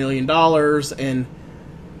to pay $1 million, and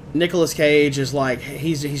Nicolas Cage is like,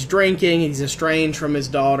 he's drinking, he's estranged from his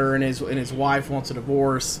daughter, and his wife wants a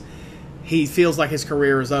divorce. He feels like his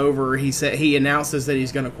career is over. He announces that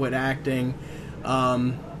he's going to quit acting.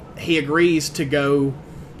 He agrees to go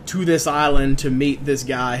to this island to meet this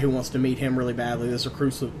guy who wants to meet him really badly, this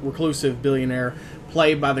reclusive billionaire,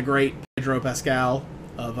 played by the great Pedro Pascal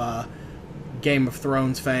of Game of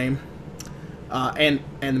Thrones fame. and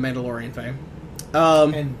the Mandalorian fame.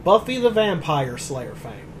 And Buffy the Vampire Slayer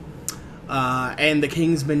fame. And the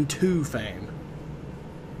Kingsman 2 fame.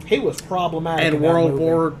 He was problematic. And in that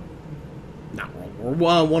movie. Not World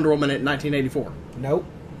War I, Wonder Woman in 1984. Nope.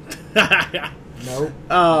 Nope.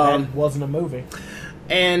 That wasn't a movie.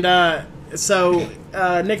 And so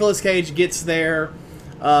Nicolas Cage gets there,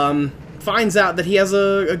 finds out that he has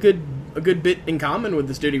a good bit in common with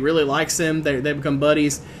this dude. He really likes him. They become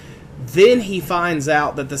buddies. Then he finds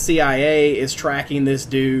out that the CIA is tracking this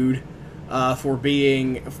dude for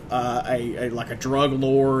being a drug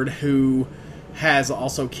lord who has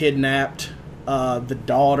also kidnapped the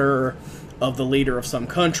daughter of the leader of some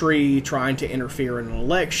country, trying to interfere in an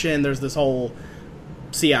election. There's this whole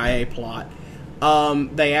CIA plot.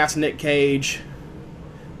 They ask Nick Cage,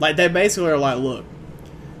 like, they basically are like, look,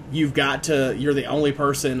 you're the only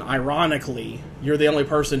person, ironically, you're the only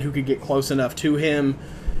person who could get close enough to him.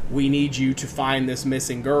 We need you to find this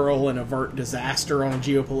missing girl and avert disaster on a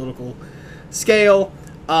geopolitical scale.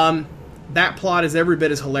 That plot is every bit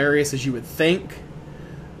as hilarious as you would think.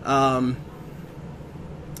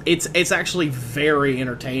 It's actually very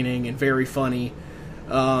entertaining and very funny.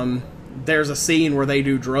 There's a scene where they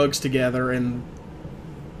do drugs together, and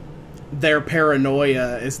their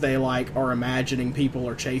paranoia as they are imagining people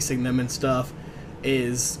are chasing them and stuff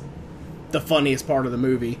is the funniest part of the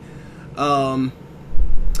movie.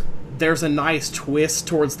 There's a nice twist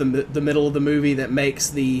towards the middle of the movie that makes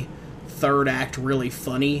the third act really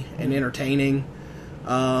funny and entertaining.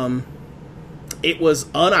 It was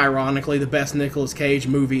unironically the best Nicolas Cage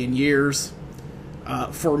movie in years.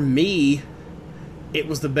 For me, it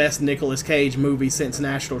was the best Nicolas Cage movie since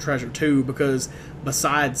National Treasure 2, because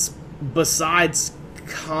besides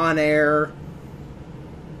Con Air,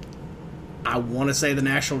 I want to say the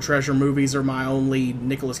National Treasure movies are my only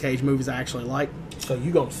Nicolas Cage movies I actually like. So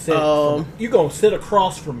you gonna sit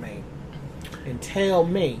across from me and tell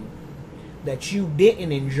me that you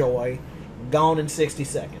didn't enjoy Gone in 60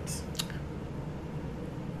 Seconds?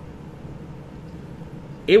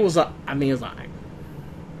 It was alright.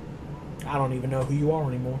 I don't even know who you are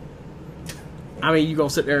anymore. I mean, you gonna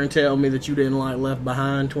sit there and tell me that you didn't like Left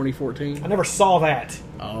Behind 2014? I never saw that.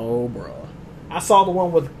 Oh, bro. I saw the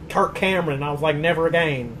one with Kirk Cameron, and I was like, never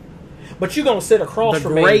again. But you gonna sit across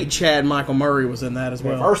from me. The great Chad Michael Murray was in that as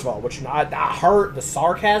well. First of all, I heard the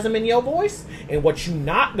sarcasm in your voice, and what you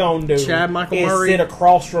not gonna do Chad Michael is Murray, sit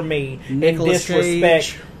across from me Nicolas and disrespect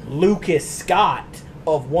Cage. Lucas Scott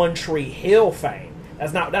of One Tree Hill fame.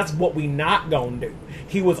 That's what we not gonna do.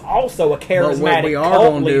 He was also a charismatic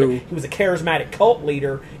cult leader. He was a charismatic cult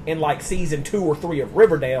leader in season 2 or 3 of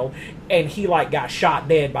Riverdale, and he got shot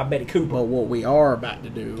dead by Betty Cooper. But what we are about to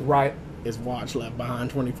do, right, is watch Left Behind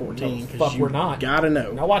 2014. No, fuck, we're not. Gotta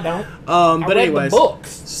know. No, I don't. But I read anyways, the books.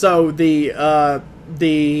 So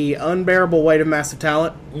the Unbearable Weight of Massive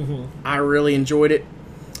Talent, I really enjoyed it.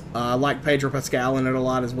 I like Pedro Pascal in it a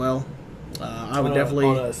lot as well. I would definitely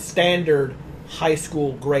on a standard high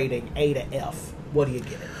school grading, A to F. What do you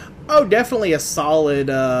give it? Oh, definitely a solid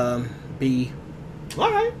B.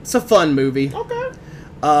 All right. It's a fun movie. Okay.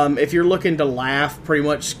 If you're looking to laugh pretty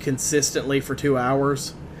much consistently for 2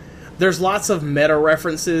 hours, there's lots of meta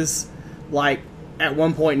references. Like, at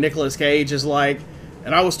one point, Nicolas Cage is like,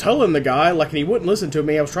 and I was telling the guy, and he wouldn't listen to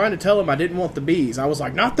me. I was trying to tell him I didn't want the bees. I was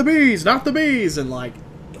like, not the bees, not the bees. And,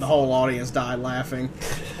 the whole audience died laughing.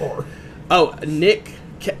 Or Oh,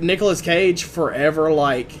 Nicolas Cage forever,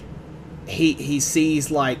 he sees,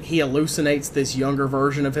 he hallucinates this younger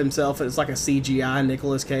version of himself. It's like a CGI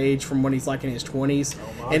Nicolas Cage from when he's in his 20s.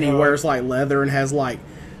 And he wears leather and has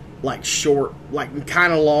short,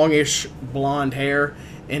 kind of longish blonde hair.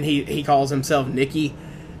 And he calls himself Nicky.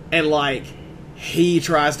 And he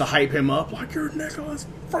tries to hype him up you're Nicolas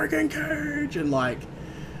freaking Cage. And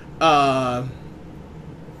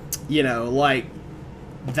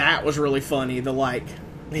that was really funny.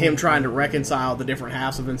 Him trying to reconcile the different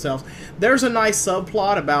halves of himself. There's a nice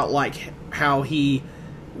subplot about how he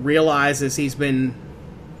realizes he's been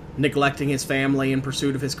neglecting his family in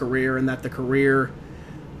pursuit of his career, and that the career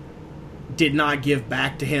did not give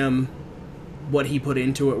back to him what he put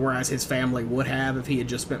into it, whereas his family would have if he had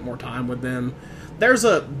just spent more time with them. There's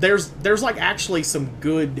actually some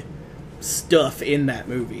good stuff in that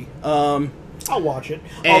movie. I'll watch it.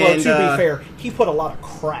 Although to be fair, he put a lot of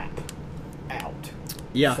crap out.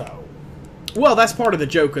 Yeah. So. Well, that's part of the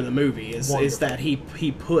joke of the movie is that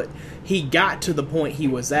he got to the point he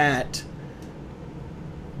was at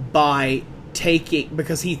by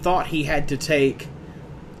because he thought he had to take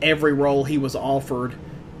every role he was offered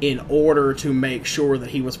in order to make sure that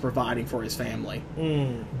he was providing for his family.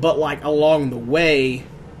 But along the way,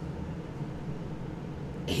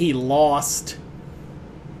 he lost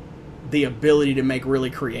the ability to make really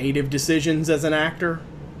creative decisions as an actor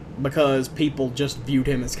because people just viewed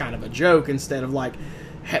him as kind of a joke instead of like,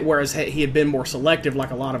 whereas he had been more selective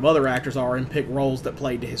like a lot of other actors are and picked roles that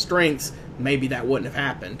played to his strengths, maybe that wouldn't have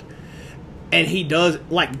happened. And he does,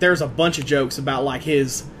 like, there's a bunch of jokes about like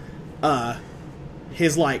his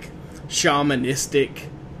like shamanistic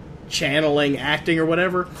channeling acting or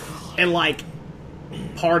whatever, and like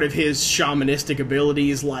part of his shamanistic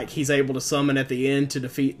abilities, like he's able to summon at the end to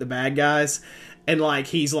defeat the bad guys, and like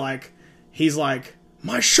he's like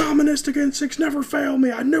my shamanistic instincts never fail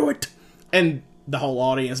me, I knew it, and the whole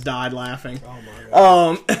audience died laughing. Oh my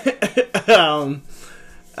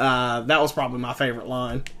god. That was probably my favorite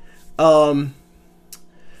line.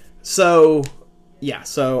 So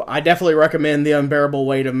I definitely recommend The Unbearable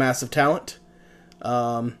Weight of Massive Talent.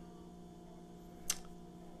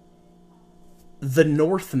 The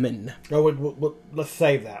Northman. Oh, let's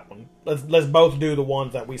save that one. Let's both do the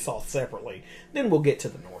ones that we saw separately. Then we'll get to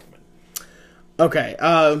The Northman. Okay.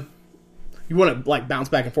 You want to like bounce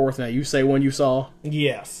back and forth now? You say one you saw.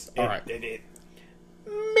 Yes. All right.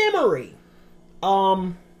 Memory.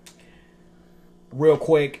 Real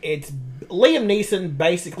quick, it's Liam Neeson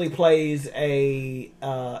basically plays a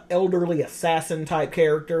elderly assassin type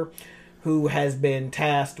character who has been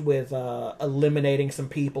tasked with eliminating some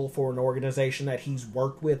people for an organization that he's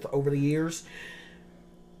worked with over the years.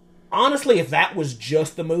 Honestly, if that was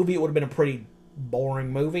just the movie, it would have been a pretty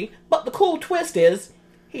boring movie. But the cool twist is,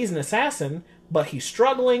 he's an assassin, but he's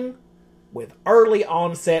struggling with early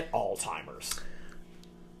onset Alzheimer's.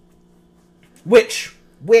 Which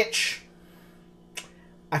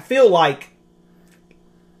I feel like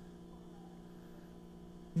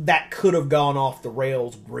that could have gone off the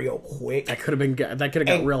rails real quick. That could have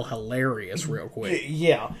got real hilarious real quick.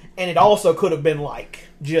 Yeah, and it also could have been like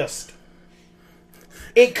just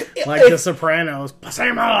The Sopranos.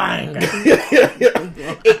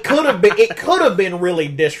 It could have been really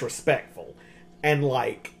disrespectful and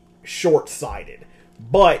like short-sighted,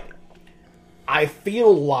 but I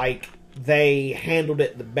feel like they handled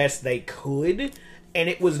it the best they could, and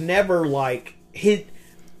it was never like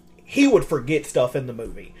he would forget stuff in the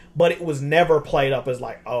movie, but it was never played up as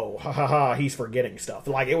like, oh, ha ha ha, he's forgetting stuff.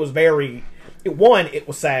 Like, it was very, one, it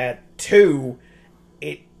was sad. Two,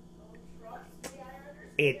 I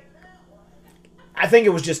think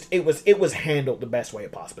it was handled the best way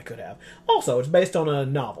it possibly could have. Also, it's based on a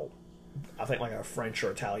novel. I think like a French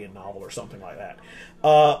or Italian novel or something like that.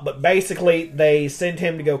 But basically, they send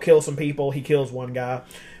him to go kill some people. He kills one guy,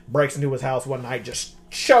 breaks into his house one night, just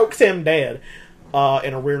chokes him dead.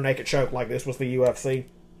 In a rear naked choke like this was the UFC.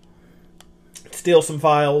 Steals some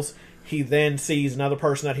files. He then sees another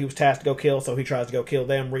person that he was tasked to go kill, so he tries to go kill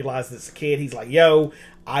them, realizes it's a kid. He's like, yo,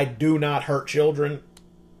 I do not hurt children.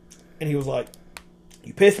 And he was like,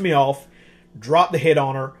 you pissed me off. Drop the hit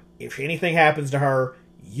on her. If anything happens to her,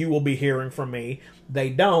 you will be hearing from me. They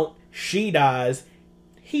don't. She dies.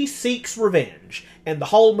 He seeks revenge. And the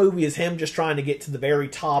whole movie is him just trying to get to the very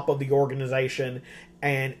top of the organization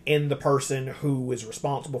and in the person who is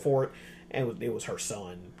responsible for it. And it was her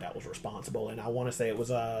son that was responsible. And I want to say it was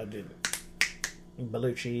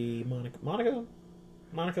Bellucci, Monica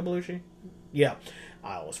Bellucci? Yeah.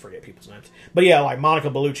 I always forget people's names. But yeah, like Monica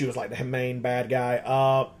Bellucci was like the main bad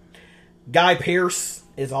guy. Guy Pearce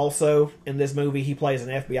is also in this movie. He plays an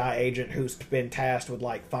FBI agent who's been tasked with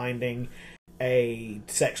like finding a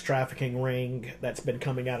sex trafficking ring that's been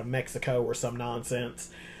coming out of Mexico or some nonsense.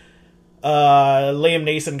 Liam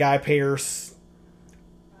Neeson, Guy Pearce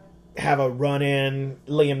have a run-in.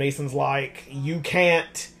 Liam Neeson's like, you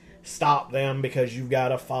can't stop them because you've got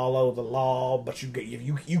to follow the law, but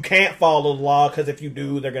you can't follow the law because if you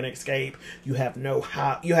do, they're going to escape. You have no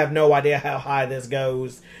idea how high this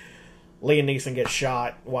goes. Liam Neeson gets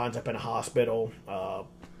shot, winds up in a hospital.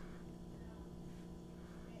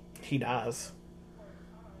 He dies.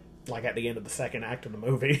 Like at the end of the second act of the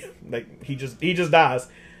movie, he just dies.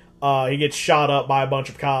 He gets shot up by a bunch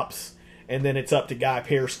of cops, and then it's up to Guy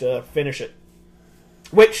Pearce to finish it.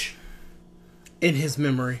 Which, in his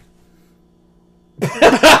memory,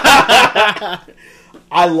 I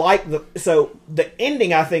like the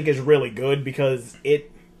ending. I think is really good because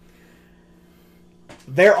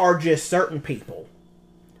there are just certain people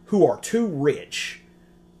who are too rich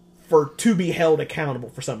to be held accountable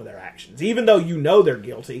for some of their actions. Even though you know they're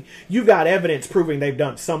guilty, you've got evidence proving they've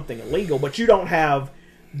done something illegal, but you don't have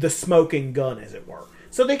the smoking gun, as it were.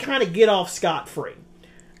 So they kind of get off scot-free.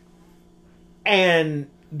 And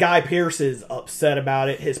Guy Pearce is upset about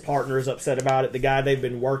it. His partner is upset about it. The guy they've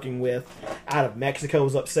been working with out of Mexico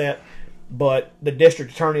is upset. But the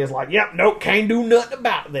district attorney is like, yep, nope, can't do nothing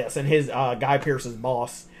about this. And his Guy Pearce's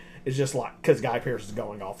boss is just like, because Guy Pearce is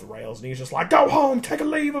going off the rails, and he's just like, go home, take a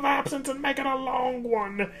leave of absence, and make it a long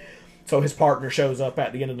one. So his partner shows up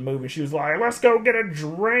at the end of the movie. She was like, let's go get a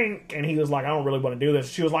drink. And he was like, I don't really want to do this.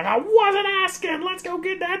 She was like, I wasn't asking. Let's go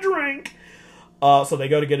get that drink. So they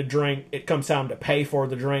go to get a drink. It comes time to pay for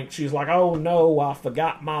the drink. She's like, oh no, I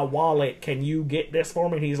forgot my wallet. Can you get this for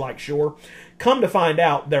me? And he's like, sure. Come to find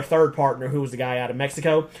out, their third partner, who was the guy out of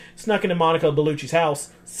Mexico, snuck into Monica Bellucci's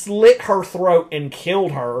house, slit her throat, and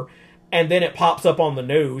killed her. And then it pops up on the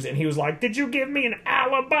news. And he was like, did you give me an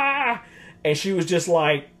alibi? And she was just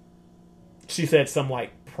like, she said some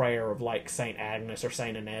like prayer of like Saint Agnes or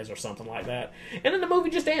Saint Inez or something like that. And then the movie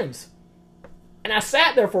just ends. And I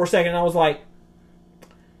sat there for a second and I was like,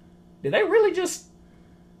 did they really just...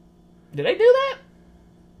 Did they do that?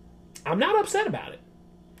 I'm not upset about it.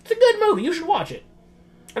 It's a good movie. You should watch it.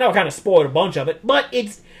 I know I kind of spoiled a bunch of it, but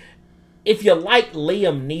it's... If you like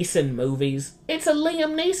Liam Neeson movies, it's a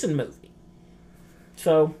Liam Neeson movie.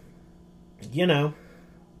 So, you know,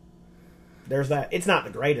 there's that. It's not the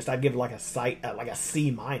greatest. I'd give it like a C-.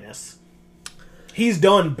 He's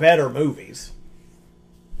done better movies.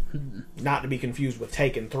 Not to be confused with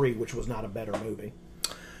Taken 3, which was not a better movie.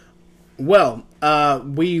 Well,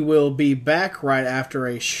 we will be back right after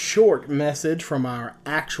a short message from our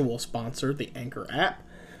actual sponsor, the Anchor app.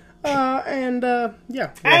 And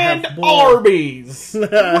Arby's!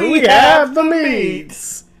 we have the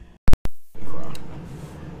meats!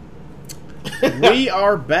 We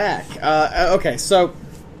are back. Okay, so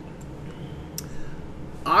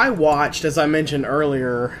I watched, as I mentioned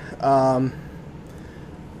earlier,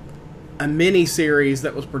 a mini-series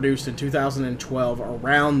that was produced in 2012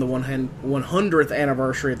 around the 100th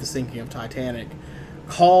anniversary of the sinking of Titanic,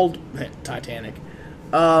 called Titanic.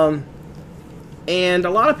 And a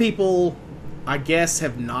lot of people, I guess,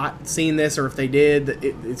 have not seen this, or if they did,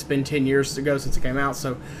 it's been 10 years ago since it came out,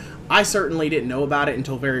 so I certainly didn't know about it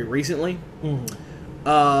until very recently.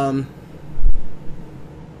 Mm-hmm.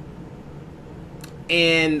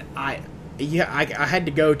 And I had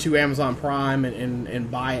to go to Amazon Prime and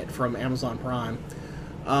buy it from Amazon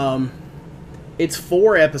Prime. It's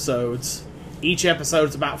 4 episodes. Each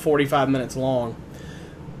episode's about 45 minutes long.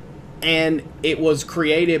 And it was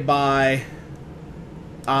created by,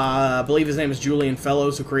 I believe his name is Julian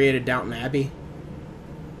Fellows, who created Downton Abbey.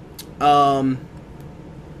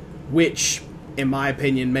 Which, in my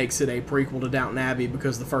opinion, makes it a prequel to Downton Abbey,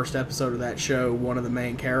 because the first episode of that show, one of the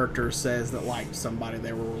main characters says that, like, somebody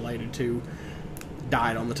they were related to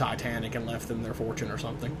died on the Titanic and left them their fortune or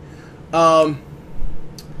something.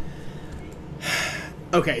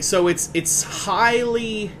 Okay, so it's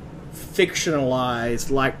highly fictionalized.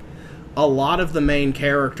 Like, a lot of the main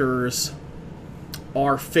characters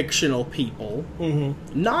are fictional people.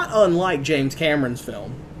 Mm-hmm. Not unlike James Cameron's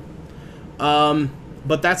film.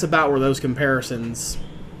 But that's about where those comparisons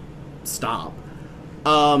stop.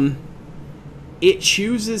 It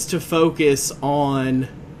chooses to focus on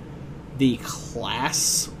the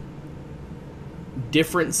class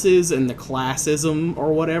differences and the classism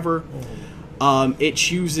or whatever. Mm-hmm. It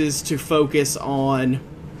chooses to focus on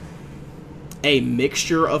a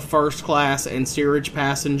mixture of first class and steerage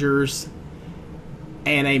passengers,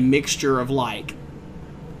 and a mixture of, like,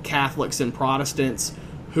 Catholics and Protestants,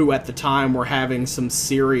 who at the time were having some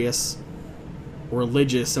serious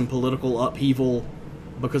religious and political upheaval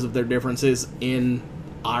because of their differences in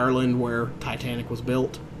Ireland, where Titanic was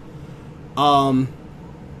built. The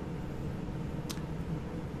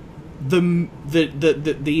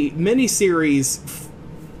miniseries,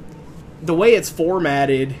 the way it's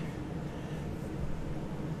formatted,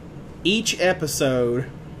 each episode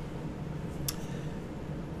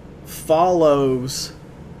follows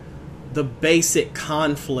the basic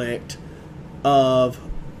conflict of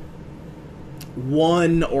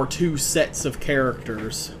one or two sets of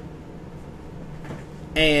characters,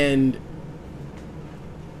 and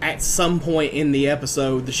at some point in the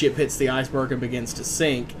episode the ship hits the iceberg and begins to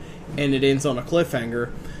sink, and it ends on a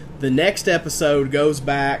cliffhanger. The next episode goes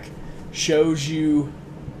back, shows you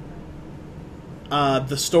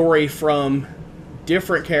the story from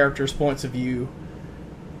different characters' points of view.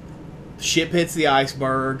 The ship hits the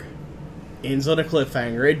iceberg, ends on a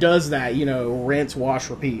cliffhanger. It does that, you know, rinse, wash,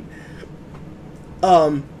 repeat.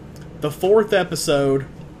 The 4th episode,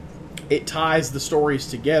 it ties the stories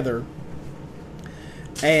together,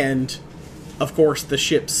 and of course the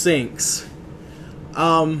ship sinks.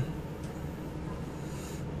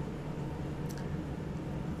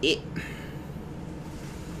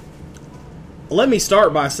 Let me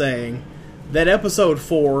start by saying that episode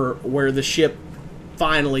 4, where the ship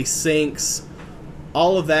finally sinks.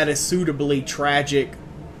 All of that is suitably tragic.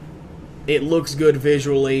 It looks good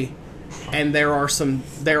visually, and there are some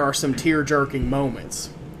tear-jerking moments.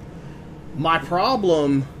 My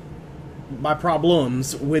problems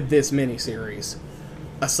with this miniseries,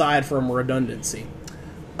 aside from redundancy,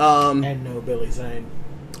 and no Billy Zane.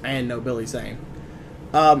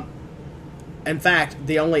 In fact,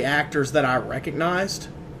 the only actors that I recognized,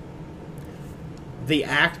 the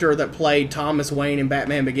actor that played Thomas Wayne in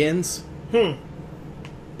Batman Begins,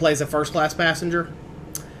 plays a first-class passenger,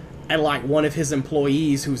 and like one of his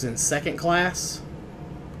employees who's in second class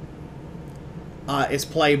is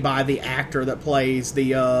played by the actor that plays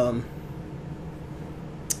the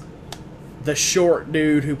short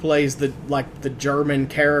dude who plays the German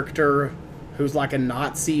character who's like a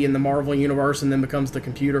Nazi in the Marvel universe and then becomes the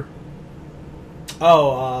computer.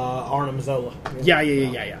 Oh, Arnim Zola.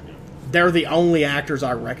 Yeah. They're the only actors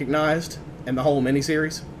I recognized in the whole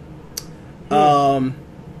miniseries.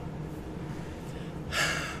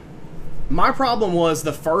 My problem was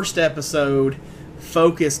the first episode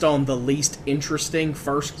focused on the least interesting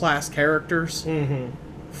first-class characters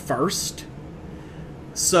first.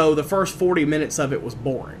 So the first 40 minutes of it was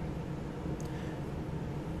boring.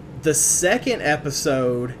 The second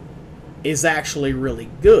episode is actually really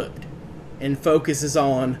good and focuses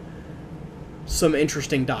on some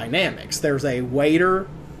interesting dynamics. There's a waiter,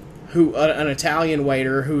 an Italian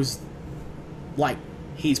waiter who's like,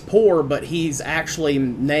 he's poor, but he's actually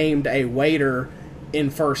named a waiter in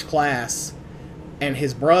first class, and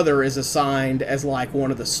his brother is assigned as like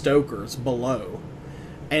one of the stokers below.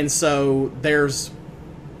 And so there's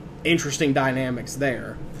interesting dynamics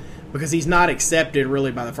there, because he's not accepted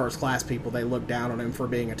really by the first class people. They look down on him for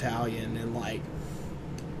being Italian, and like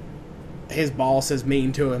his boss is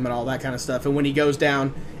mean to him and all that kind of stuff. And when he goes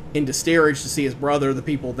down into steerage to see his brother, the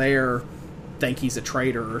people there think he's a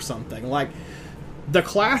traitor or something. Like, the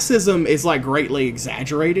classism is like greatly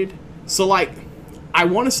exaggerated. So like, I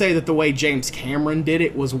want to say that the way James Cameron did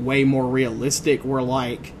it was way more realistic, where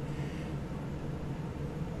like,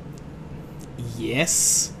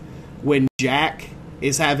 yes, when Jack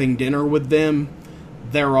is having dinner with them,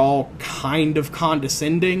 they're all kind of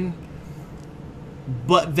condescending,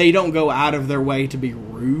 but they don't go out of their way to be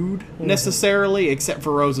rude necessarily, except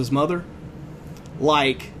for Rose's mother.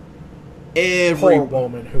 Like, every poor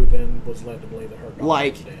woman who then was led to believe that her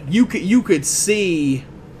daughter was dead. You could see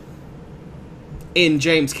in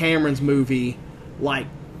James Cameron's movie, like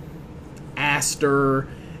Astor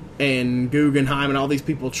and Guggenheim and all these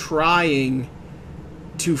people trying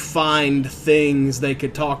to find things they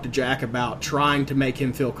could talk to Jack about, trying to make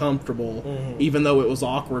him feel comfortable, even though it was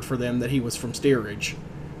awkward for them that he was from steerage.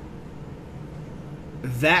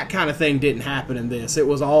 That kind of thing didn't happen in this. It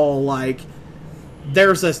was all like,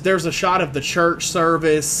 there's a shot of the church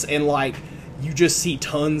service, and like, you just see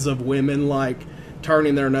tons of women like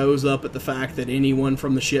turning their nose up at the fact that anyone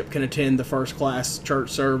from the ship can attend the first class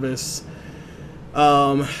church service.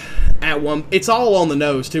 It's all on the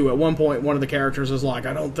nose too. At one point, one of the characters is like,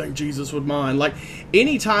 "I don't think Jesus would mind." Like,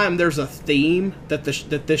 anytime there's a theme that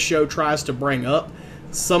this show tries to bring up,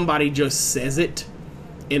 somebody just says it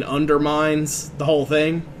and undermines the whole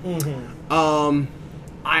thing.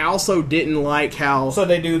 I also didn't like how... So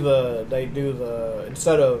they do the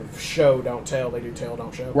instead of show don't tell, they do tell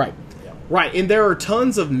don't show. Right. Yeah. Right. And there are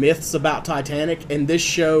tons of myths about Titanic, and this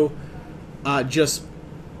show just...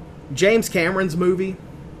 James Cameron's movie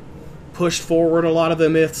pushed forward a lot of the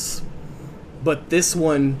myths, but this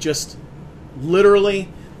one just literally,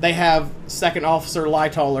 they have Second Officer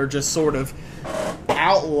Lightoller just sort of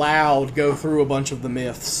out loud go through a bunch of the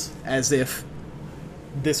myths as if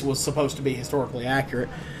this was supposed to be historically accurate.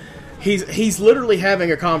 He's literally having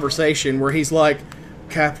a conversation where he's like,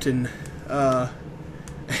 Captain,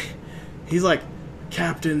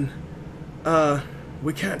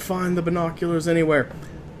 we can't find the binoculars anywhere.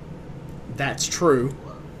 That's true.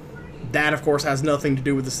 That, of course, has nothing to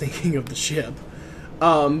do with the sinking of the ship.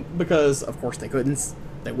 Because, of course, they couldn't.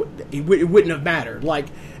 It wouldn't have mattered. Like,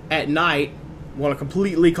 at night, on a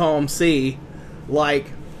completely calm sea, like,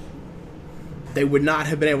 they would not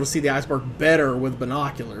have been able to see the iceberg better with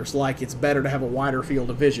binoculars. Like, it's better to have a wider field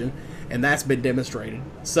of vision, and that's been demonstrated.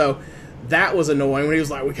 So, that was annoying when he was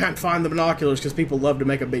like, we can't find the binoculars, because people love to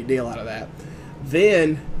make a big deal out of that.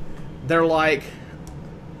 Then, they're like,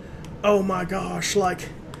 oh my gosh, like,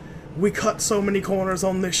 we cut so many corners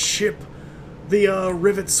on this ship. The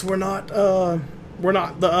rivets were not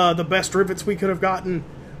the best rivets we could have gotten.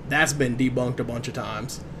 That's been debunked a bunch of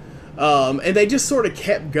times. And they just sort of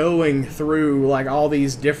kept going through, like, all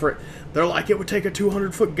these different... They're like, it would take a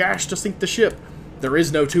 200-foot gash to sink the ship. there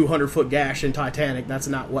is no 200-foot gash in Titanic. That's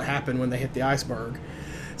not what happened when they hit the iceberg.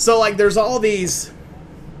 So, like, there's all these,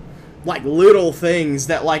 like, little things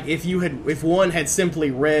that, like, if one had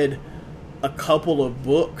simply read a couple of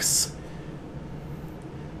books,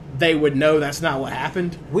 they would know that's not what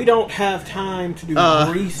happened. We don't have time to do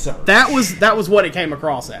research. That was what it came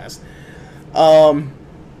across as. Then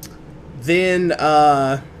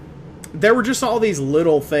there were just all these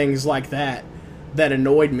little things like that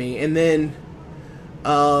annoyed me. And then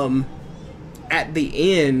at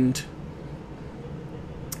the end,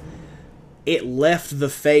 it left the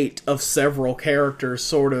fate of several characters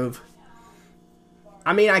sort of...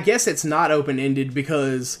 I mean, I guess it's not open-ended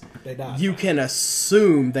because you can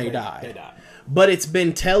assume they died. They died. But it's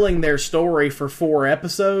been telling their story for 4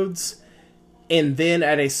 episodes, and then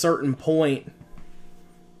at a certain point,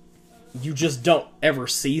 you just don't ever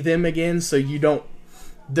see them again, so you don't...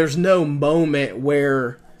 There's no moment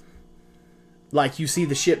where, like, you see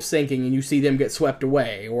the ship sinking and you see them get swept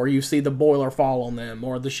away, or you see the boiler fall on them,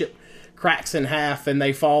 or the ship cracks in half and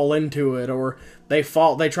they fall into it, or they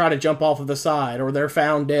try to jump off of the side, or they're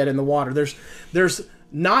found dead in the water. There's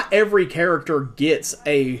not every character gets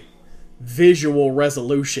a visual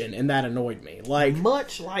resolution, and that annoyed me. Like,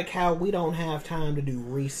 much like how we don't have time to do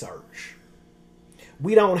research.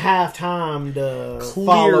 We don't have time to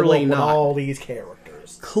follow up with all these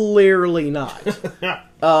characters. Clearly not.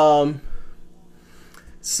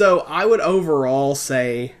 So I would overall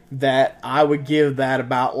say that I would give that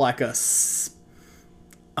about like a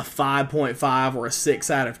 5.5 or a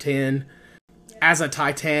 6 out of 10. As a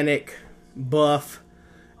Titanic buff,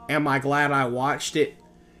 am I glad I watched it?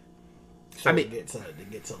 So I mean,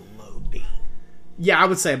 it gets a low D. Yeah, I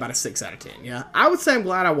would say about a 6 out of 10, yeah. I would say I'm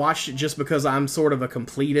glad I watched it just because I'm sort of a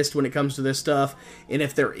completist when it comes to this stuff. And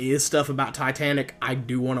if there is stuff about Titanic, I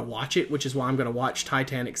do want to watch it, which is why I'm going to watch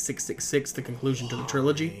Titanic 666, the conclusion to the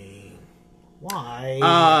trilogy.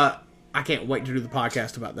 Why? I can't wait to do the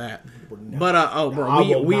podcast about that. No. But,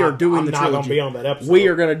 we are doing the trilogy. I'm not going to be on that episode. We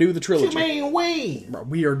are going to do the trilogy. What you mean we? Bro,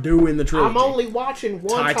 we are doing the trilogy. I'm only watching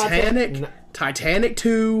one Titanic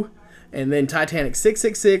 2... And then Titanic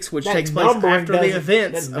 666, which takes place after the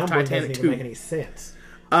events of Titanic 2. Doesn't make any sense.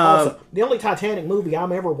 Also, the only Titanic movie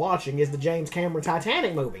I'm ever watching is the James Cameron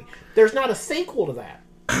Titanic movie. There's not a sequel to that.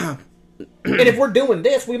 And if we're doing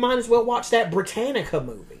this, we might as well watch that Britannica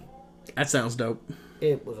movie. That sounds dope.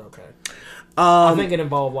 It was okay. I think it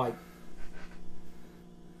involved, like,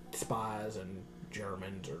 spies and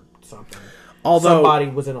Germans or something. Although somebody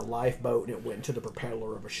was in a lifeboat and it went to the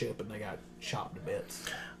propeller of a ship and they got chopped to bits.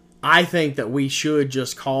 I think that we should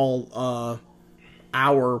just call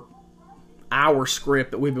our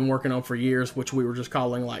script that we've been working on for years, which we were just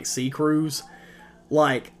calling like Sea Cruise,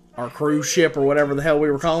 like our cruise ship or whatever the hell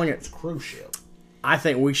we were calling it. It's a cruise ship. I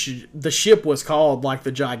think we should. The ship was called like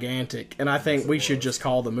the Gigantic, and I think we should just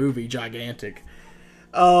call the movie Gigantic.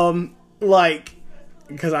 Like,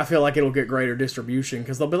 because I feel like it'll get greater distribution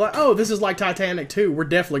because they'll be like, oh, this is like Titanic 2. We're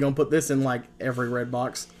definitely gonna put this in like every red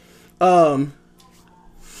box.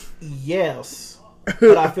 Yes,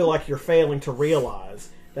 but I feel like you're failing to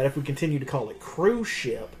realize that if we continue to call it cruise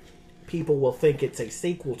ship, people will think it's a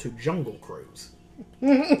sequel to Jungle Cruise.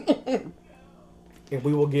 And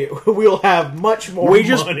we'll have much more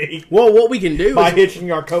money. Well, what we can do by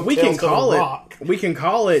hitching our coattails to the Rock. We can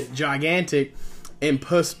call it Gigantic and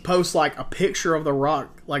post like a picture of the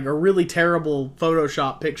Rock, like a really terrible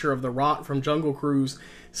Photoshop picture of the Rock from Jungle Cruise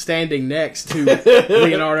standing next to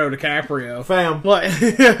Leonardo DiCaprio. Fam. Like,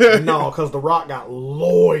 no, because The Rock got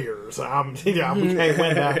lawyers. We can't win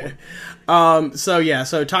that one.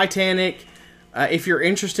 So Titanic, if you're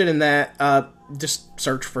interested in that, just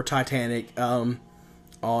search for Titanic on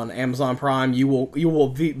Amazon Prime. You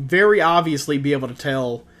will very obviously be able to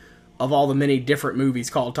tell of all the many different movies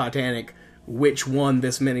called Titanic which one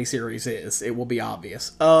this miniseries is. It will be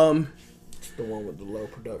obvious. The one with the low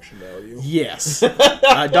production value. Yes.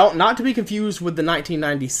 Not to be confused with the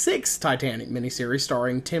 1996 Titanic miniseries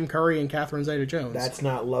starring Tim Curry and Catherine Zeta-Jones. That's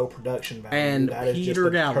not low production value. And that is Peter just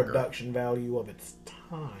the Gallagher. Production value of its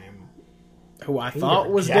time. Who I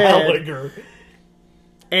thought was dead.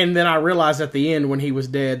 And then I realized at the end when he was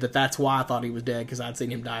dead that's why I thought he was dead, because I'd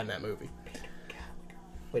seen him die in that movie.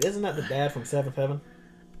 Wait, isn't that the dad from Seventh Heaven?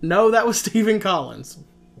 No, that was Stephen Collins.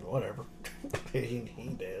 Whatever. He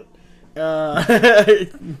dead. He's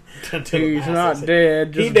not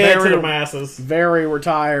dead. Just he dead to the masses. Very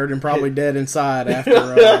retired and probably dead inside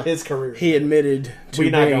after his career. He admitted to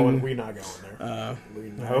We're not going there.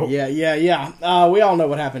 No. Yeah. We all know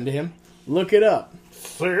what happened to him. Look it up.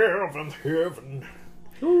 Seventh Heaven.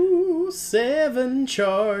 Ooh, 7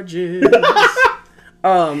 charges.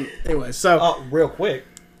 Anyway, so real quick,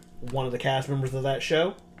 one of the cast members of that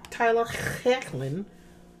show, Tyler Hoechlin,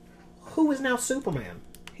 who is now Superman.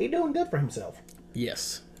 He doing good for himself.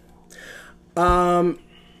 yes.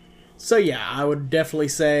 So yeah, I would definitely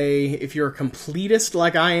say if you're a completist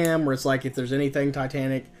like I am, where it's like if there's anything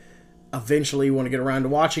Titanic, eventually you want to get around to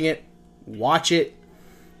watching it, watch it.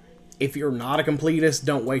 If you're not a completist,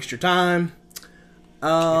 don't waste your time.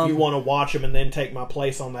 If you want to watch them and then take my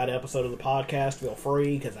place on that episode of the podcast, feel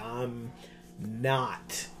free, because I'm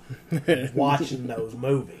not watching those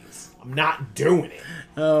movies. I'm not doing it.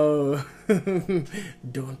 Oh,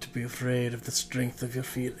 don't be afraid of the strength of your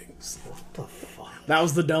feelings. What the fuck? That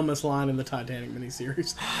was the dumbest line in the Titanic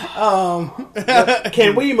miniseries.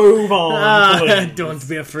 Can we move on? Don't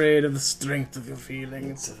be afraid of the strength of your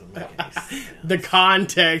feelings. Doesn't make any sense. The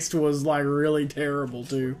context was like really terrible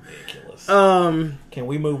too. Ridiculous. Can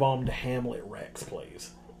we move on to Hamlet Rex,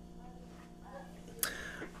 please?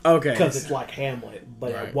 Okay. Because it's like Hamlet,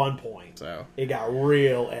 but Right. at one point, So it got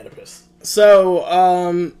real Oedipus.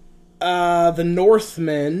 The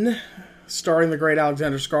Northmen, starring the great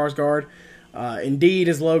Alexander Skarsgård. Indeed,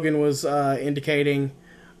 as Logan was indicating,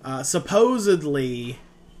 supposedly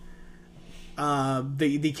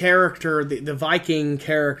the character, the Viking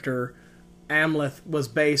character, Amleth, was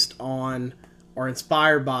based on or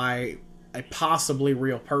inspired by a possibly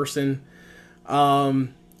real person,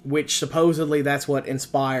 which supposedly that's what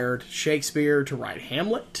inspired Shakespeare to write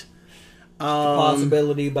Hamlet.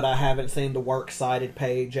 Possibility, but I haven't seen the works cited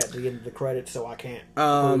page at the end of the credits, so I can't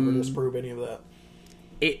prove or disprove any of that.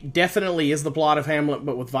 It definitely is the plot of Hamlet,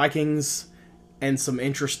 but with Vikings and some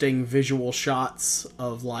interesting visual shots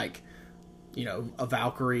of, like, you know, a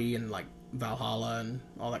Valkyrie and, like, Valhalla and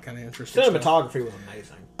all that kind of interesting stuff. Cinematography was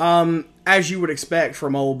amazing. As you would expect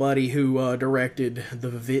from old buddy who directed The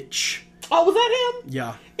Vitch. Oh, was that him?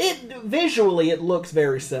 Yeah. Visually, it looks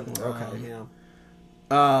very similar. Okay, yeah.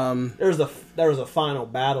 There was a final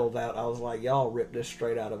battle that I was like, y'all ripped this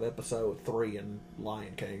straight out of episode 3 in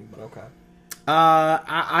Lion King, but okay.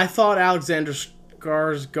 I thought Alexander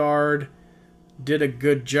Skarsgård did a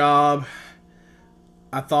good job.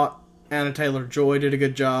 I thought Anna Taylor-Joy did a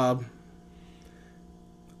good job.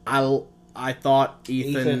 I thought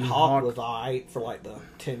Ethan Hawke was alright for like the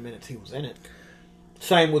 10 minutes he was in it.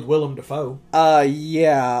 Same with Willem Dafoe.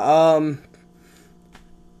 Yeah.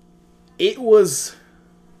 It was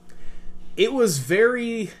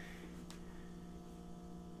very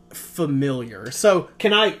familiar. So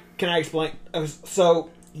Can I explain? So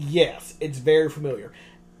yes, it's very familiar,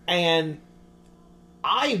 and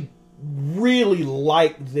I really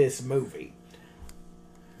like this movie,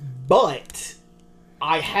 but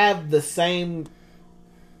I have the same,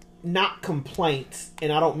 not complaints,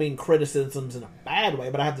 and I don't mean criticisms in a bad way,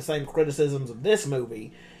 but I have the same criticisms of this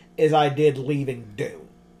movie as I did Leaving Dune.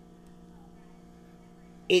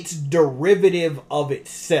 It's derivative of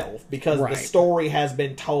itself because Right. the story has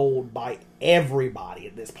been told by everybody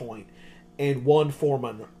at this point in one form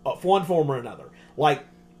or another. Like,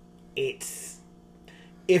 it's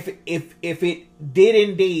if it did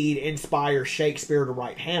indeed inspire Shakespeare to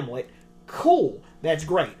write Hamlet, cool, that's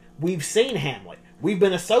great. We've seen Hamlet. We've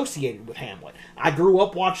been associated with Hamlet. I grew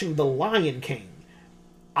up watching The Lion King.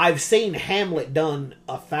 I've seen Hamlet done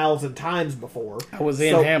 1,000 times before. I was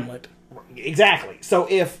in Hamlet. Exactly. So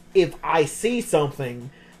if I see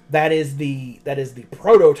something that is the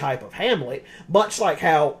prototype of Hamlet, much like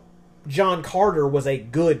how John Carter was a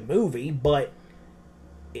good movie, but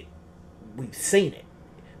we've seen it.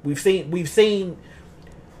 We've seen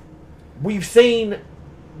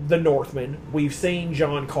The Northman, we've seen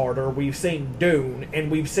John Carter, we've seen Dune, and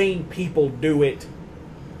we've seen people do it.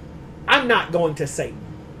 I'm not going to say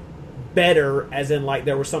better, as in like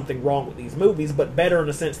there was something wrong with these movies, but better in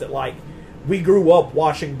the sense that like we grew up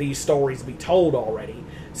watching these stories be told already.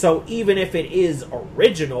 So even if it is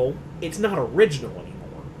original, it's not original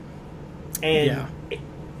anymore. And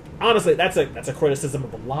honestly, that's a criticism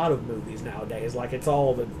of a lot of movies nowadays. Like it's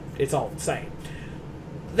all the same.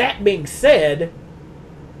 That being said,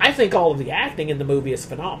 I think all of the acting in the movie is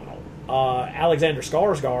phenomenal. Alexander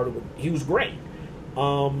Skarsgård, he was great.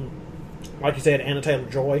 Like you said, Anna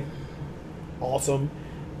Taylor-Joy, awesome.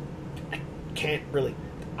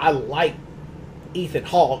 I like Ethan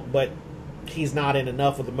Hawke, but he's not in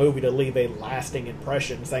enough of the movie to leave a lasting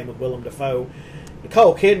impression. Same with Willem Dafoe.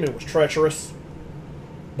 Nicole Kidman was treacherous.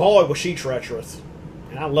 Boy, was she treacherous.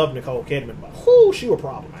 And I love Nicole Kidman, but whoo, she was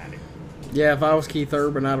problematic. Yeah, if I was Keith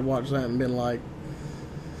Urban, I'd have watched that and been like,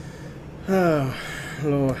 oh,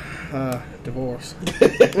 Lord, divorce.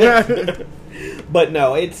 But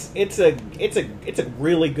no, it's a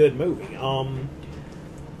really good movie.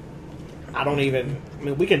 I don't even. I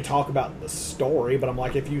mean, we can talk about the story, but I'm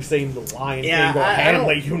like, if you've seen The Lion King or I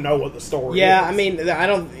Hamlet, you know what the story is. Yeah, I mean, I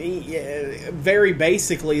don't. Very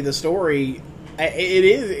basically, the story. It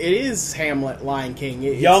is Hamlet, Lion King.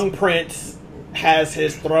 Young prince has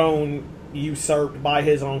his throne usurped by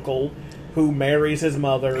his uncle, who marries his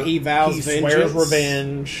mother. He vows He vengeance. swears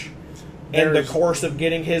revenge. In the course of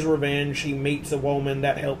getting his revenge, he meets a woman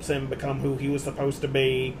that helps him become who he was supposed to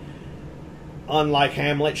be. Unlike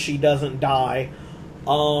Hamlet, she doesn't die.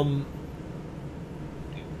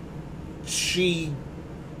 She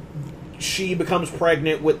becomes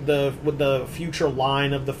pregnant with the future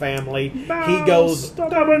line of the family. He goes,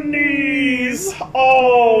 stubborn knees,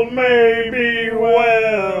 all may be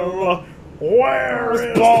well. Where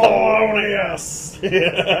is Polonius?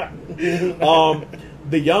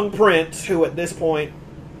 The young prince, who at this point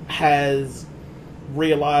has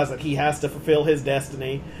realized that he has to fulfill his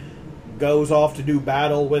destiny, goes off to do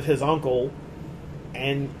battle with his uncle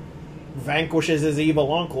and vanquishes his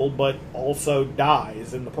evil uncle, but also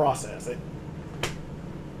dies in the process.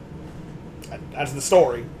 That's the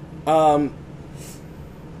story. I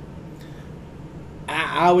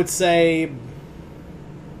would say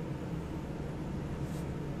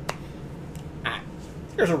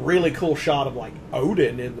There's a really cool shot of like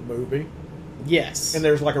Odin in the movie, yes, and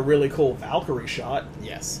there's like a really cool Valkyrie shot.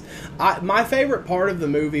 yes. My favorite part of the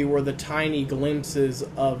movie were the tiny glimpses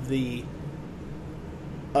of the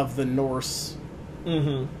Norse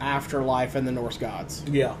afterlife and the Norse gods.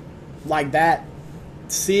 Yeah. Like that,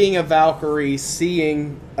 seeing a Valkyrie,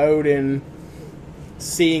 seeing Odin,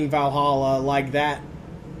 seeing Valhalla, like that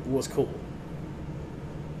was cool.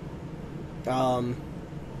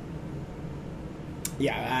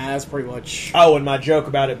 Yeah, that's pretty much. Oh, and my joke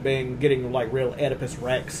about it getting like real Oedipus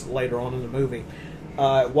Rex later on in the movie.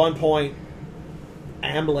 At one point,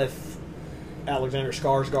 Amleth, Alexander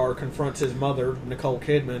Skarsgård, confronts his mother, Nicole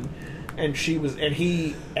Kidman, and he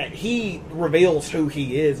reveals who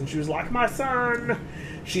he is, and she was like, "My son."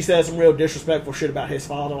 She says some real disrespectful shit about his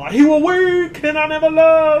father, like, "He was weak, and I never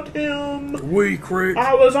loved him. Weak, Rick.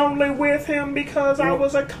 I was only with him because I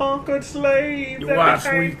was a conquered slave that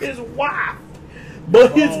became his wife.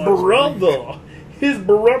 But his brother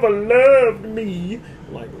loved me."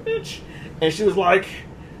 Like, bitch. And she was like,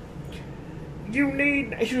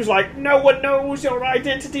 she was like, "No one knows your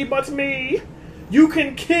identity but me. You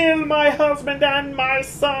can kill my husband and my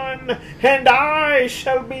son, and I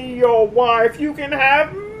shall be your wife. You can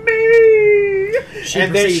have me."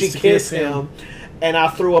 And then she kissed him, and I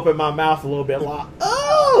threw up in my mouth a little bit like,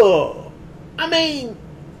 oh! I mean,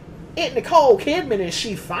 Aunt Nicole Kidman, is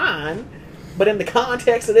she fine? But in the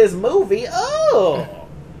context of this movie, oh!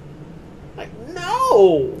 Like,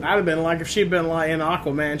 no! I'd have been like, if she'd been like in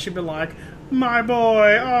Aquaman, she'd been like, "My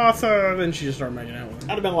boy, Arthur." Then she just started making out with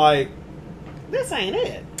him. I'd have been like, this ain't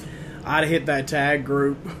it. I'd have hit that tag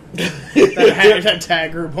group. that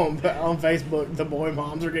tag group on Facebook. The boy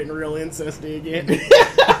moms are getting real incesty again.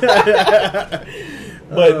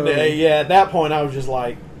 But yeah, at that point I was just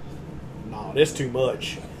like, nah, this too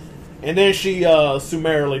much. And then she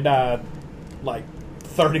summarily died like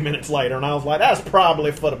 30 minutes later, and I was like, that's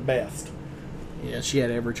probably for the best. Yeah, she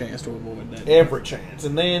had every chance to avoid that. Every chance.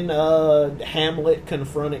 And then Hamlet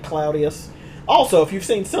confronted Claudius. Also, if you've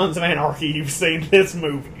seen Sons of Anarchy, you've seen this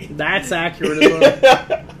movie. That's accurate as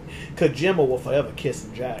well. Because Gemma will forever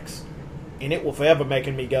kissing Jax. And it will forever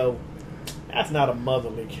making me go, that's not a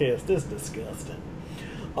motherly kiss. This is disgusting.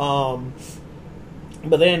 But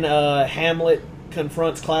then Hamlet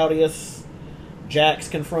confronts Claudius. Jax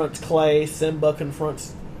confronts Clay. Simba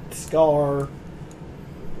confronts Scar.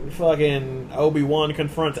 Fucking Obi-Wan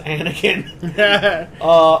confronts Anakin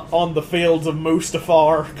on the fields of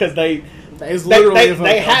Mustafar, because they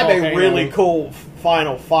have a really cool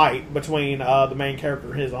final fight between the main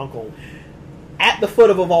character and his uncle at the foot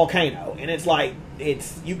of a volcano, and it's like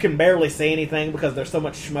you can barely see anything because there's so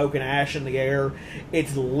much smoke and ash in the air.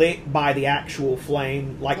 It's lit by the actual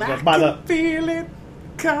flame, feel it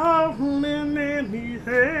coming in the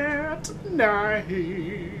air tonight.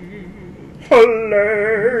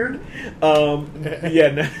 Alert.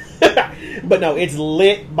 Yeah, no. But no, it's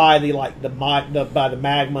lit by by the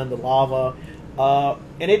magma and the lava,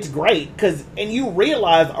 and it's great and you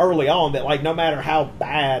realize early on that like no matter how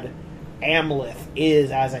bad Amleth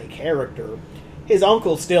is as a character, his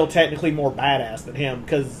uncle's still technically more badass than him,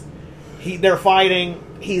 because they're fighting.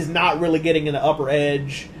 He's not really getting in the upper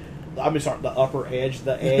edge. I'm sorry, the upper edge,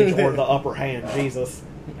 the edge, or the upper hand. Jesus.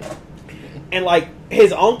 And like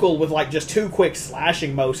his uncle with like just two quick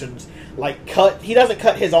slashing motions, he doesn't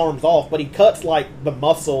cut his arms off, but he cuts like the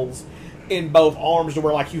muscles in both arms to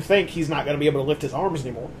where like you think he's not going to be able to lift his arms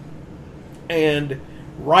anymore. And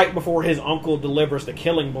right before his uncle delivers the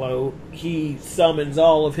killing blow, he summons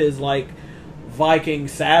all of his, like, Viking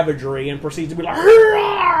savagery and proceeds to be like,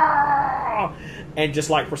 "Hurrah!" And just,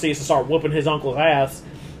 like, proceeds to start whooping his uncle's ass.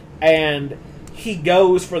 And he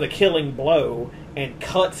goes for the killing blow and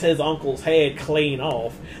cuts his uncle's head clean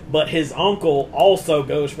off. But his uncle also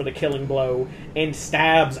goes for the killing blow and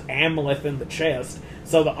stabs Amleth in the chest.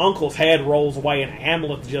 So the uncle's head rolls away and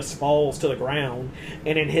Amleth just falls to the ground.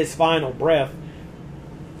 And in his final breath,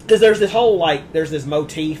 because there's this whole, like, there's this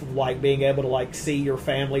motif of, like, being able to, like, see your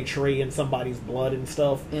family tree in somebody's blood and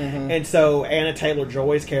stuff. Mm-hmm. And so Anna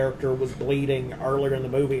Taylor-Joy's character was bleeding earlier in the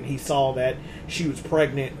movie, and he saw that she was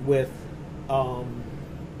pregnant with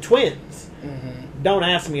twins. Mm-hmm. Don't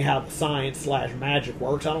ask me how the science/magic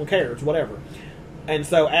works. I don't care. It's whatever. And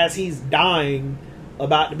so as he's dying,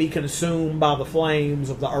 about to be consumed by the flames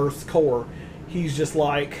of the Earth's core, he's just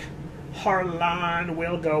like, "Her line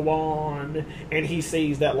will go on." And he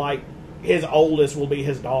sees that, like, his oldest will be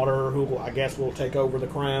his daughter, who I guess will take over the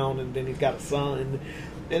crown, and then he's got a son,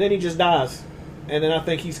 and then he just dies. And then I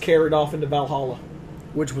think he's carried off into Valhalla,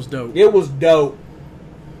 which was dope. It was dope.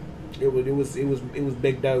 It was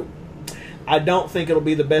big dope. I don't think it'll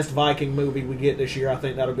be the best Viking movie we get this year. I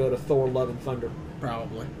think that'll go to Thor: Love and Thunder.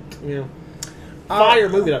 Probably. Yeah. Fire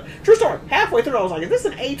movie though. True story. Halfway through, I was like, "Is this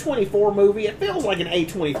an A24 movie?" It feels like an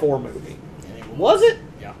A24 movie. Was it?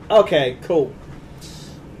 Yeah. Okay. Cool.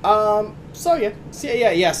 So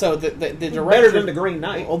yeah. So the director, better than the Green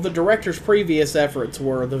Knight. Well, the director's previous efforts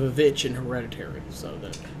were The Vivitch and Hereditary. So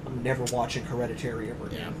that I'm never watching Hereditary ever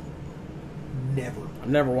again. Never.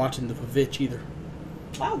 I'm never watching The Vivitch either.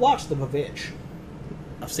 I watched The Vivitch.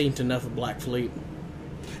 I've seen enough of Black Fleet.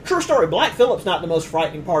 True story. Black Phillip's not the most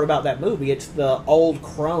frightening part about that movie. It's the old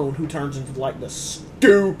crone who turns into, like, the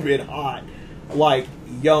stupid hot, like,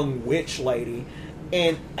 young witch lady.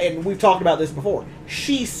 And we've talked about this before.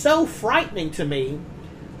 She's so frightening to me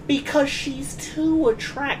because she's too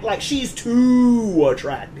attractive. Like, she's too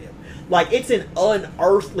attractive. Like, it's an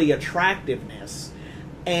unearthly attractiveness.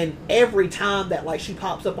 And every time that, like, she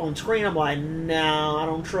pops up on screen, I'm like, no, I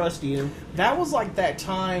don't trust you. That was like that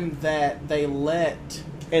time that they let...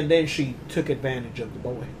 And then she took advantage of the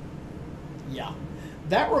boy. Yeah.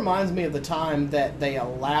 That reminds me of the time that they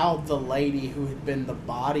allowed the lady who had been the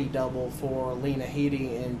body double for Lena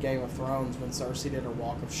Headey in Game of Thrones when Cersei did her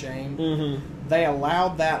Walk of Shame. Mm-hmm. They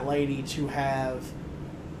allowed that lady to have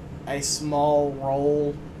a small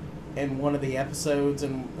role in one of the episodes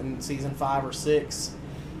in season 5 or 6.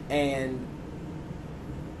 And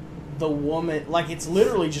the woman, like, it's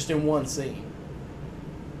literally just in one scene.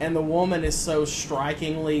 And the woman is so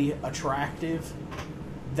strikingly attractive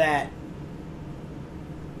that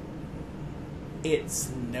it's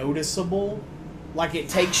noticeable. Like, it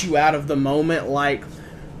takes you out of the moment, like,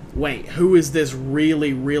 wait, who is this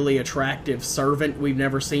really, really attractive servant we've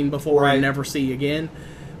never seen before and never see again?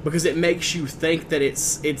 Because it makes you think that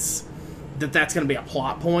that's going to be a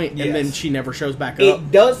plot point, and then she never shows back up.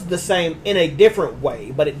 It does the same in a different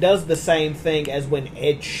way, but it does the same thing as when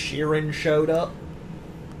Ed Sheeran showed up.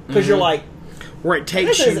 Because you're like, where it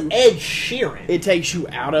takes this is Ed Sheeran. It takes you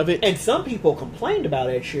out of it. And some people complained about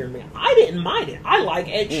Ed Sheeran. Man, I didn't mind it. I like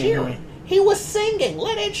Ed Sheeran. He was singing.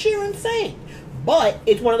 Let Ed Sheeran sing. But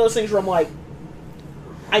it's one of those things where I'm like,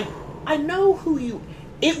 I know who you...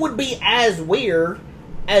 It would be as weird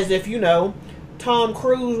as if, you know, Tom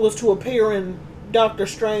Cruise was to appear in Doctor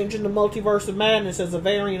Strange in the Multiverse of Madness as a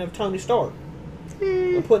variant of Tony Stark.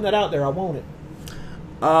 I'm putting that out there. I want it.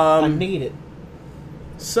 I need it.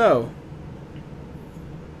 So,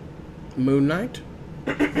 Moon Knight?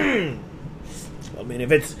 I mean,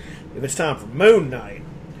 if it's time for Moon Knight,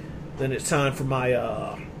 then it's time for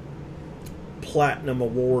my Platinum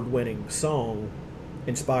Award-winning song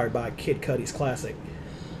inspired by Kid Cudi's classic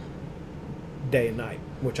Day and Night,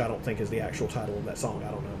 which I don't think is the actual title of that song.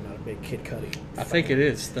 I don't know. I'm not a big Kid Cudi fan. I think it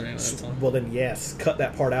is the name of that song. Well, then yes. Cut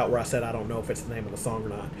that part out where I said I don't know if it's the name of the song or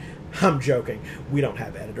not. I'm joking. We don't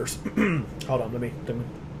have editors. Hold on. Let me.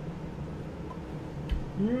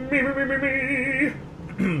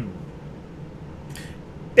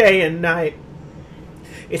 Day and night.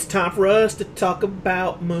 It's time for us to talk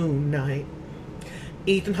about Moon Knight.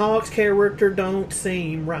 Ethan Hawke's character don't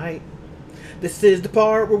seem right. This is the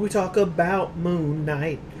part where we talk about Moon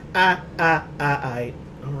Knight. All right.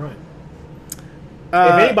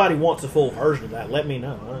 If anybody wants a full version of that, let me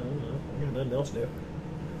know. I don't know. I got nothing else to do.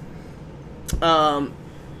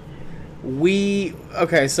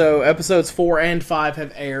 Okay, so episodes 4 and 5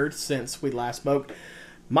 have aired since we last spoke.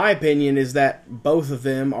 My opinion is that both of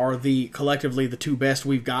them are collectively the two best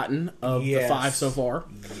we've gotten of the 5 so far.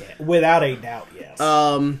 Yeah, without a doubt, yes.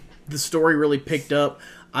 the story really picked up.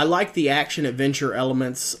 I like the action adventure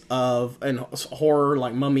elements of and horror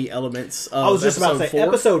like mummy elements. Of I was just about to say 4.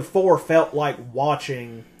 episode 4 felt like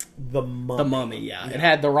watching the Mummy. The Mummy, yeah. It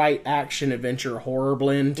had the right action adventure horror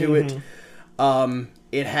blend to it.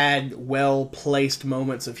 It had well placed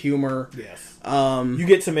moments of humor. Yes. You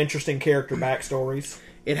get some interesting character backstories.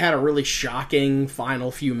 It had a really shocking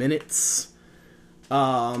final few minutes.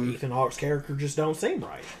 Ethan Hawke's character just don't seem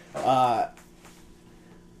right.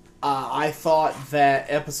 I thought that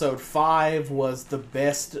episode 5 was the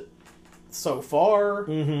best so far.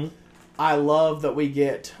 Mm-hmm. I love that we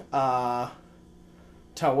get Taweret,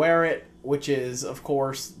 which is, of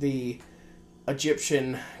course, the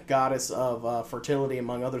Egyptian goddess of fertility,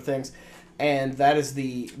 among other things. And that is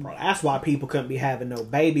the... Bro, that's why people couldn't be having no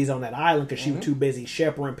babies on that island, because she was too busy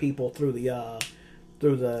shepherding people through the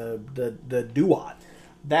duat.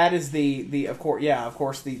 That is the of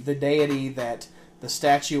course, the deity that the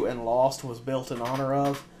statue in Lost was built in honor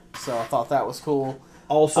of. So I thought that was cool.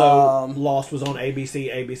 Also, Lost was on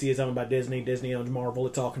ABC. ABC is owned by Disney. Disney owns Marvel.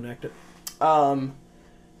 It's all connected. I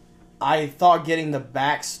thought getting the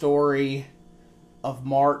backstory of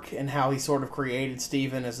Mark and how he sort of created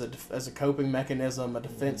Steven as a coping mechanism, a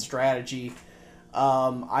defense strategy.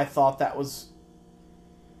 I thought that was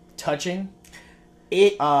touching.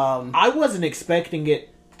 I wasn't expecting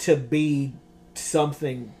it to be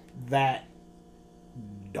something that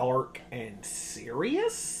dark and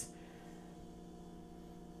serious,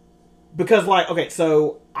 because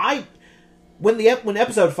so when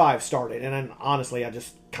episode 5 started, and then, honestly I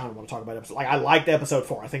just kind of want to talk about episode, I liked episode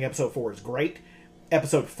 4. I think episode 4 is great.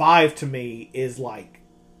 Episode 5 to me is like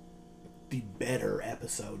the better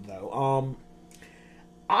episode, though.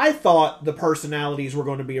 I thought the personalities were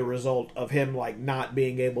going to be a result of him not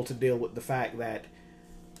being able to deal with the fact that,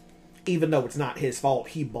 even though it's not his fault,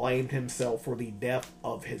 he blamed himself for the death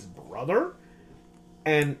of his brother.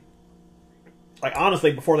 And,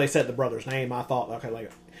 honestly, before they said the brother's name, I thought, okay,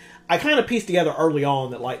 I kind of pieced together early on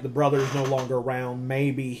that, the brother is no longer around.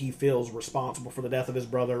 Maybe he feels responsible for the death of his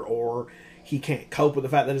brother, or he can't cope with the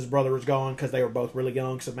fact that his brother is gone because they were both really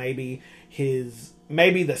young. So maybe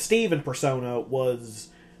the Steven persona was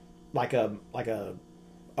like a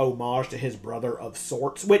homage to his brother of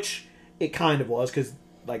sorts, which it kind of was, because,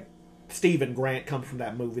 Stephen Grant comes from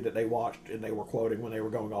that movie that they watched and they were quoting when they were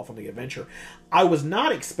going off on the adventure. I was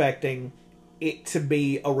not expecting it to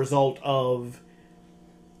be a result of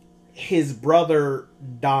his brother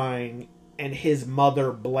dying and his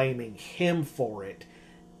mother blaming him for it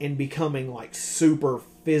and becoming super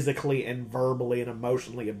physically and verbally and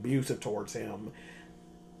emotionally abusive towards him.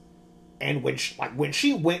 And when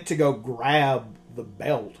she went to go grab the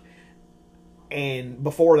belt, and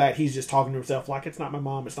before that, he's just talking to himself it's not my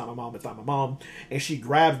mom, it's not my mom, it's not my mom. And she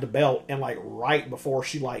grabs the belt, and right before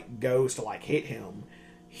she goes to hit him,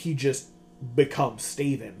 he just becomes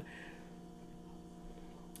Steven.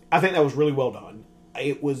 I think that was really well done.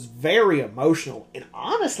 It was very emotional, and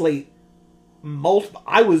honestly,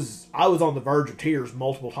 I was on the verge of tears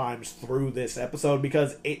multiple times through this episode,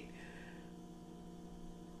 because it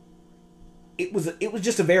was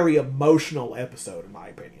just a very emotional episode, in my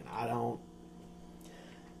opinion.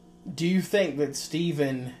 Do you think that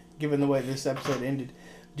Steven, given the way this episode ended,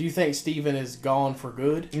 do you think Steven is gone for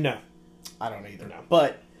good? No. I don't either. No.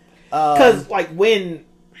 But because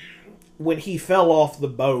when he fell off the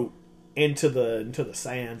boat into the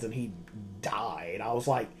sands and he died, I was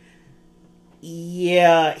like,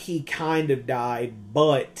 yeah, he kind of died,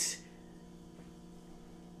 but,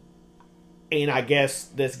 and I guess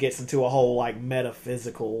this gets into a whole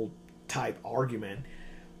metaphysical type argument.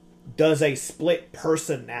 Does a split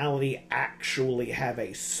personality actually have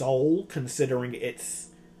a soul, considering it's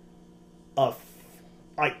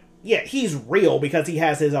he's real because he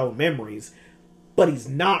has his own memories, but he's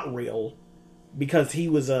not real because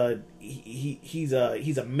he's a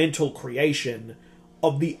mental creation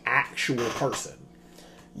of the actual person.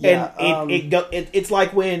 Yeah, and it's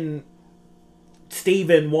like when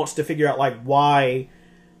Steven wants to figure out why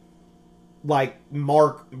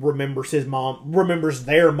Mark remembers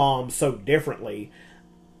their mom so differently,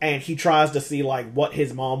 and he tries to see what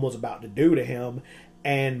his mom was about to do to him,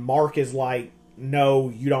 and Mark is no,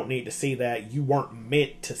 you don't need to see that. You weren't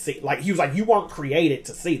meant to see. He was you weren't created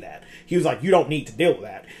to see that. He was you don't need to deal with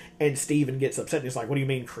that. And Steven gets upset and he's what do you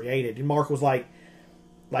mean created? And Mark was I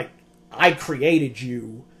created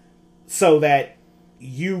you so that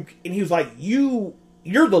you, and he was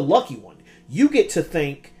you're the lucky one. You get to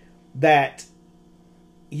think that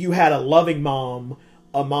you had a loving mom,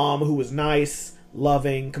 a mom who was nice,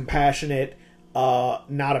 loving, compassionate,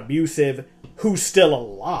 not abusive, who's still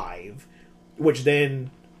alive, which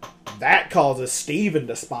then that causes Steven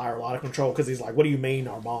to spiral out of control because he's like, what do you mean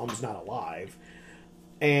our mom's not alive?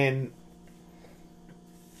 And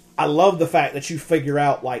I love the fact that you figure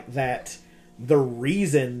out like that the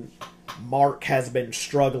reason Mark has been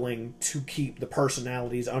struggling to keep the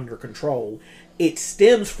personalities under control, it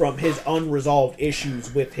stems from his unresolved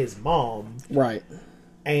issues with his mom. Right.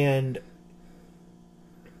 And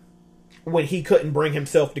when he couldn't bring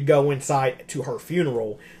himself to go inside to her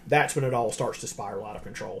funeral, that's when it all starts to spiral out of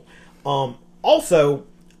control. Also,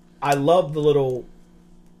 I love the little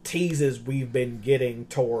teases we've been getting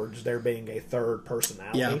towards there being a third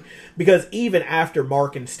personality. Yeah. Because even after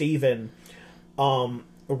Mark and Steven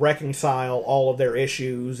reconcile all of their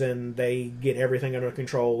issues and they get everything under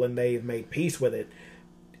control and they've made peace with it,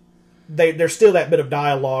 there's still that bit of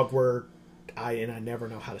dialogue where I never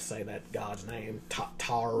know how to say that god's name.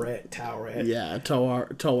 Taweret. Yeah,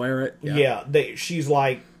 Taweret. Yeah, she's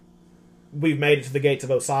like, we've made it to the gates of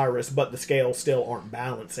Osiris, but the scales still aren't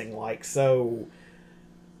balancing. Like, so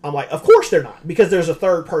I'm like, of course they're not, because there's a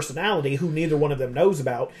third personality who neither one of them knows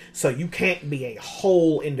about. So you can't be a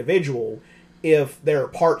whole individual if there are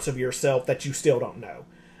parts of yourself that you still don't know.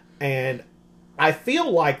 And I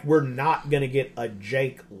feel like we're not going to get a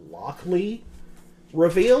Jake Lockley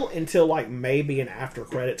reveal until like maybe an after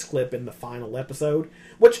credits clip in the final episode,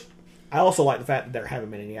 which I also like the fact that there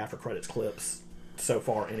haven't been any after credits clips so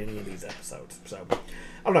far in any of these episodes. So I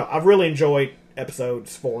don't know, I've really enjoyed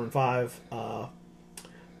episodes 4 and 5.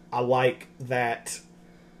 I like that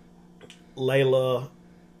Layla,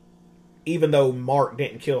 even though Mark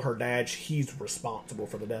didn't kill her dad, he's responsible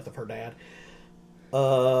for the death of her dad.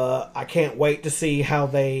 I can't wait to see how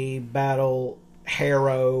they battle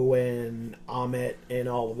Harrow and Amit and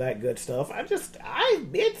all of that good stuff.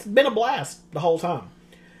 It's been a blast the whole time.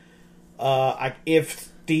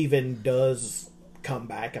 If Steven does come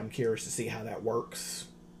back, I'm curious to see how that works.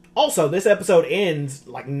 Also, this episode ends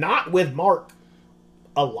like not with Mark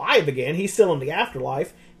alive again. He's still in the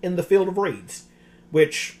afterlife in the Field of Reeds,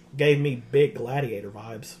 which gave me big Gladiator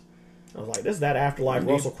vibes. I was like, this is that afterlife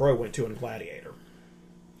Russell Crowe went to in Gladiator.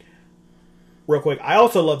 Real quick, I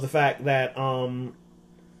also love the fact that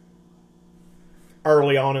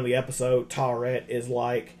early on in the episode, Taweret is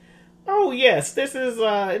like, oh yes, this is,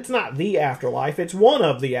 it's not the afterlife, it's one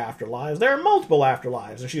of the afterlives. There are multiple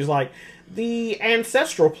afterlives. And she's like, the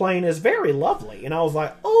ancestral plane is very lovely. And I was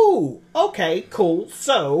like, oh, okay, cool.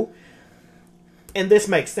 So, and this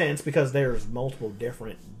makes sense because there's multiple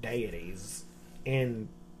different deities in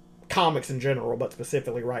comics in general, but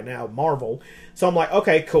specifically right now, Marvel. So I'm like,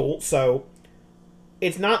 okay, cool. So,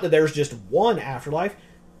 it's not that there's just one afterlife.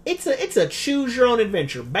 It's a choose your own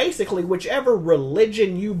adventure. Basically, whichever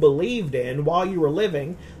religion you believed in while you were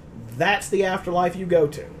living, that's the afterlife you go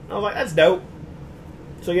to. I was like, that's dope.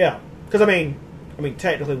 So yeah, because I mean,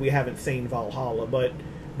 technically we haven't seen Valhalla, but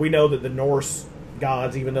we know that the Norse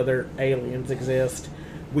gods, even though they're aliens, exist.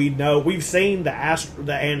 We've seen the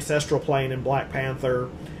ancestral plane in Black Panther,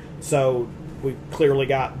 so we've clearly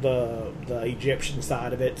got the Egyptian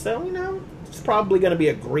side of it. So it's probably going to be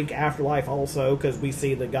a Greek afterlife also, because we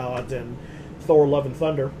see the gods in Thor: Love and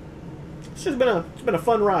Thunder. It's just been a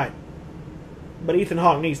fun ride. But Ethan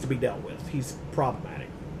Hawke needs to be dealt with. He's problematic.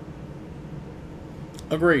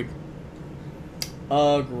 Agreed.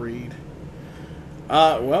 Well,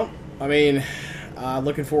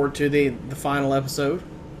 looking forward to the final episode.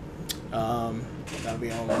 That'll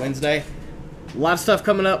be on Wednesday. A lot of stuff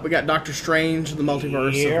coming up. We got Doctor Strange, the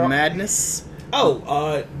Multiverse of Madness.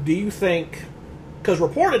 Oh, do you think... Because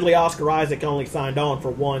reportedly Oscar Isaac only signed on for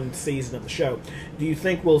one season of the show. Do you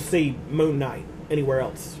think we'll see Moon Knight anywhere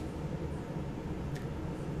else?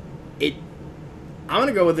 I'm going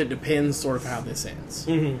to go with it depends sort of how this ends.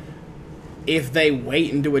 Mm-hmm. If they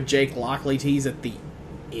wait and do a Jake Lockley tease at the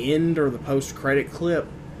end or the post-credit clip,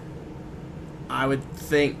 I would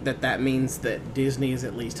think that means that Disney is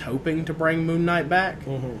at least hoping to bring Moon Knight back.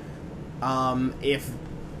 Mm-hmm. If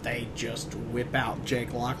they just whip out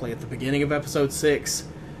Jake Lockley at the beginning of episode 6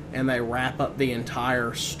 and they wrap up the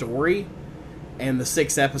entire story, and the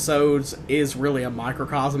 6 episodes is really a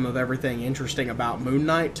microcosm of everything interesting about Moon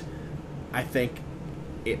Knight, I think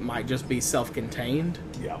it might just be self-contained.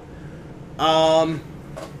 Yeah.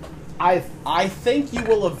 I think you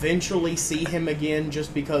will eventually see him again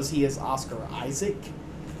just because he is Oscar Isaac.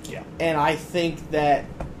 Yeah. And I think that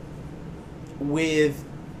with,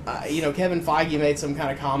 Kevin Feige made some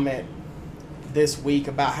kind of comment this week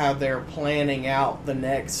about how they're planning out the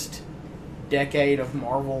next decade of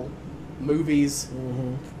Marvel movies.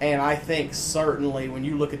 Mm-hmm. And I think certainly when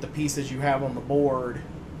you look at the pieces you have on the board,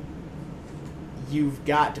 you've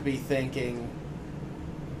got to be thinking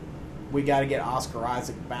we got to get Oscar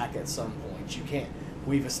Isaac back at some point. You can't.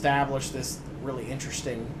 We've established this really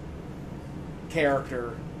interesting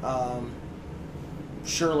character.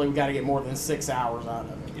 Surely we got to get more than 6 hours out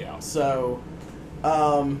of it. Yeah. So,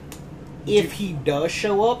 if he does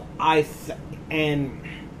show up, and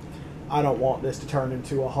I don't want this to turn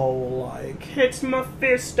into a whole like it's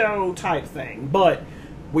Mephisto type thing, but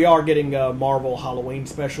we are getting a Marvel Halloween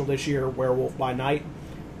special this year, Werewolf by Night,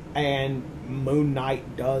 and Moon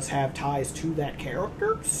Knight does have ties to that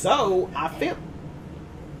character, so I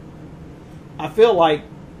feel like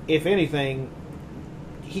if anything,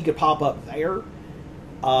 he could pop up there.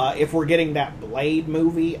 If we're getting that Blade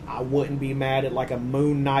movie, I wouldn't be mad at like a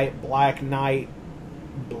Moon Knight, Black Knight,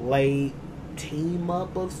 Blade team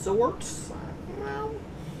up of sorts. Well,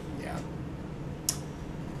 yeah.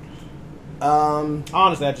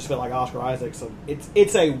 Honestly, I just feel like Oscar Isaac. So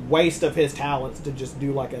it's a waste of his talents to just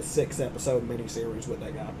do like a 6-episode miniseries with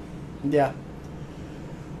that guy. Yeah.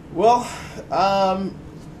 Well,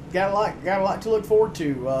 got a lot to look forward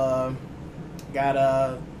to.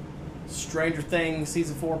 Got Stranger Things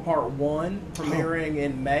Season 4 Part 1 premiering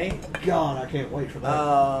in May. God, I can't wait for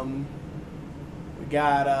that. We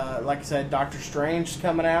got, like I said, Doctor Strange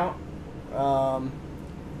coming out.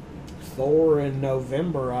 Thor in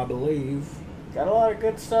November, I believe. Got a lot of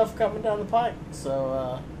good stuff coming down the pike.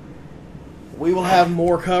 So, we will have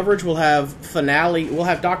more coverage. We'll have finale. We'll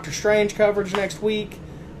have Doctor Strange coverage next week.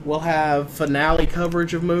 We'll have finale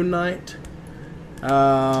coverage of Moon Knight.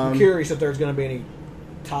 I'm curious if there's going to be any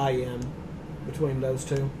tie-in between those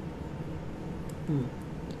two.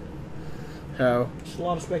 So, just a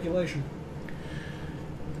lot of speculation.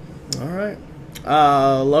 All right.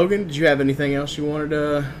 Logan, did you have anything else you wanted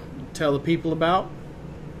to tell the people about?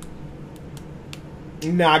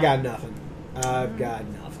 No, I got nothing. I've got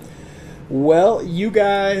nothing. Well, you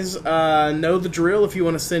guys know the drill. If you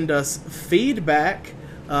want to send us feedback,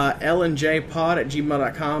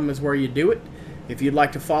 lnjpod@gmail.com is where you do it. If you'd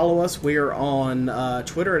like to follow us, we are on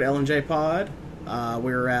Twitter at lnjpod.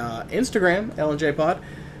 We're Instagram, lnjpod.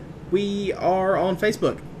 We are on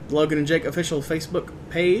Facebook, Logan and Jake official Facebook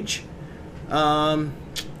page. And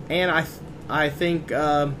I think,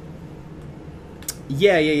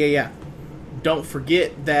 yeah. Don't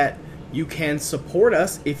forget that you can support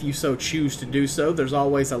us if you so choose to do so. There's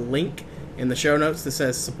always a link in the show notes that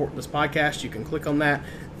says support this podcast. You can click on that,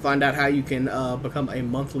 find out how you can become a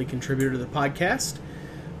monthly contributor to the podcast.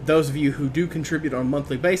 Those of you who do contribute on a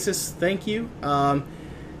monthly basis, thank you.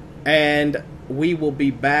 And we will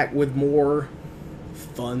be back with more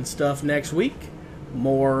fun stuff next week.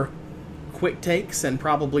 More quick takes and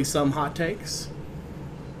probably some hot takes.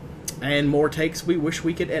 And more takes we wish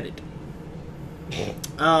we could edit.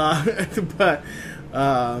 But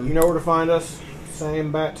you know where to find us.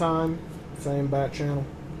 Same bat time, same bat channel.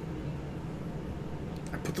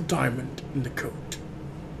 I put the diamond in the coat.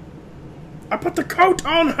 I put the coat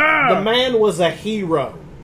on her. The man was a hero.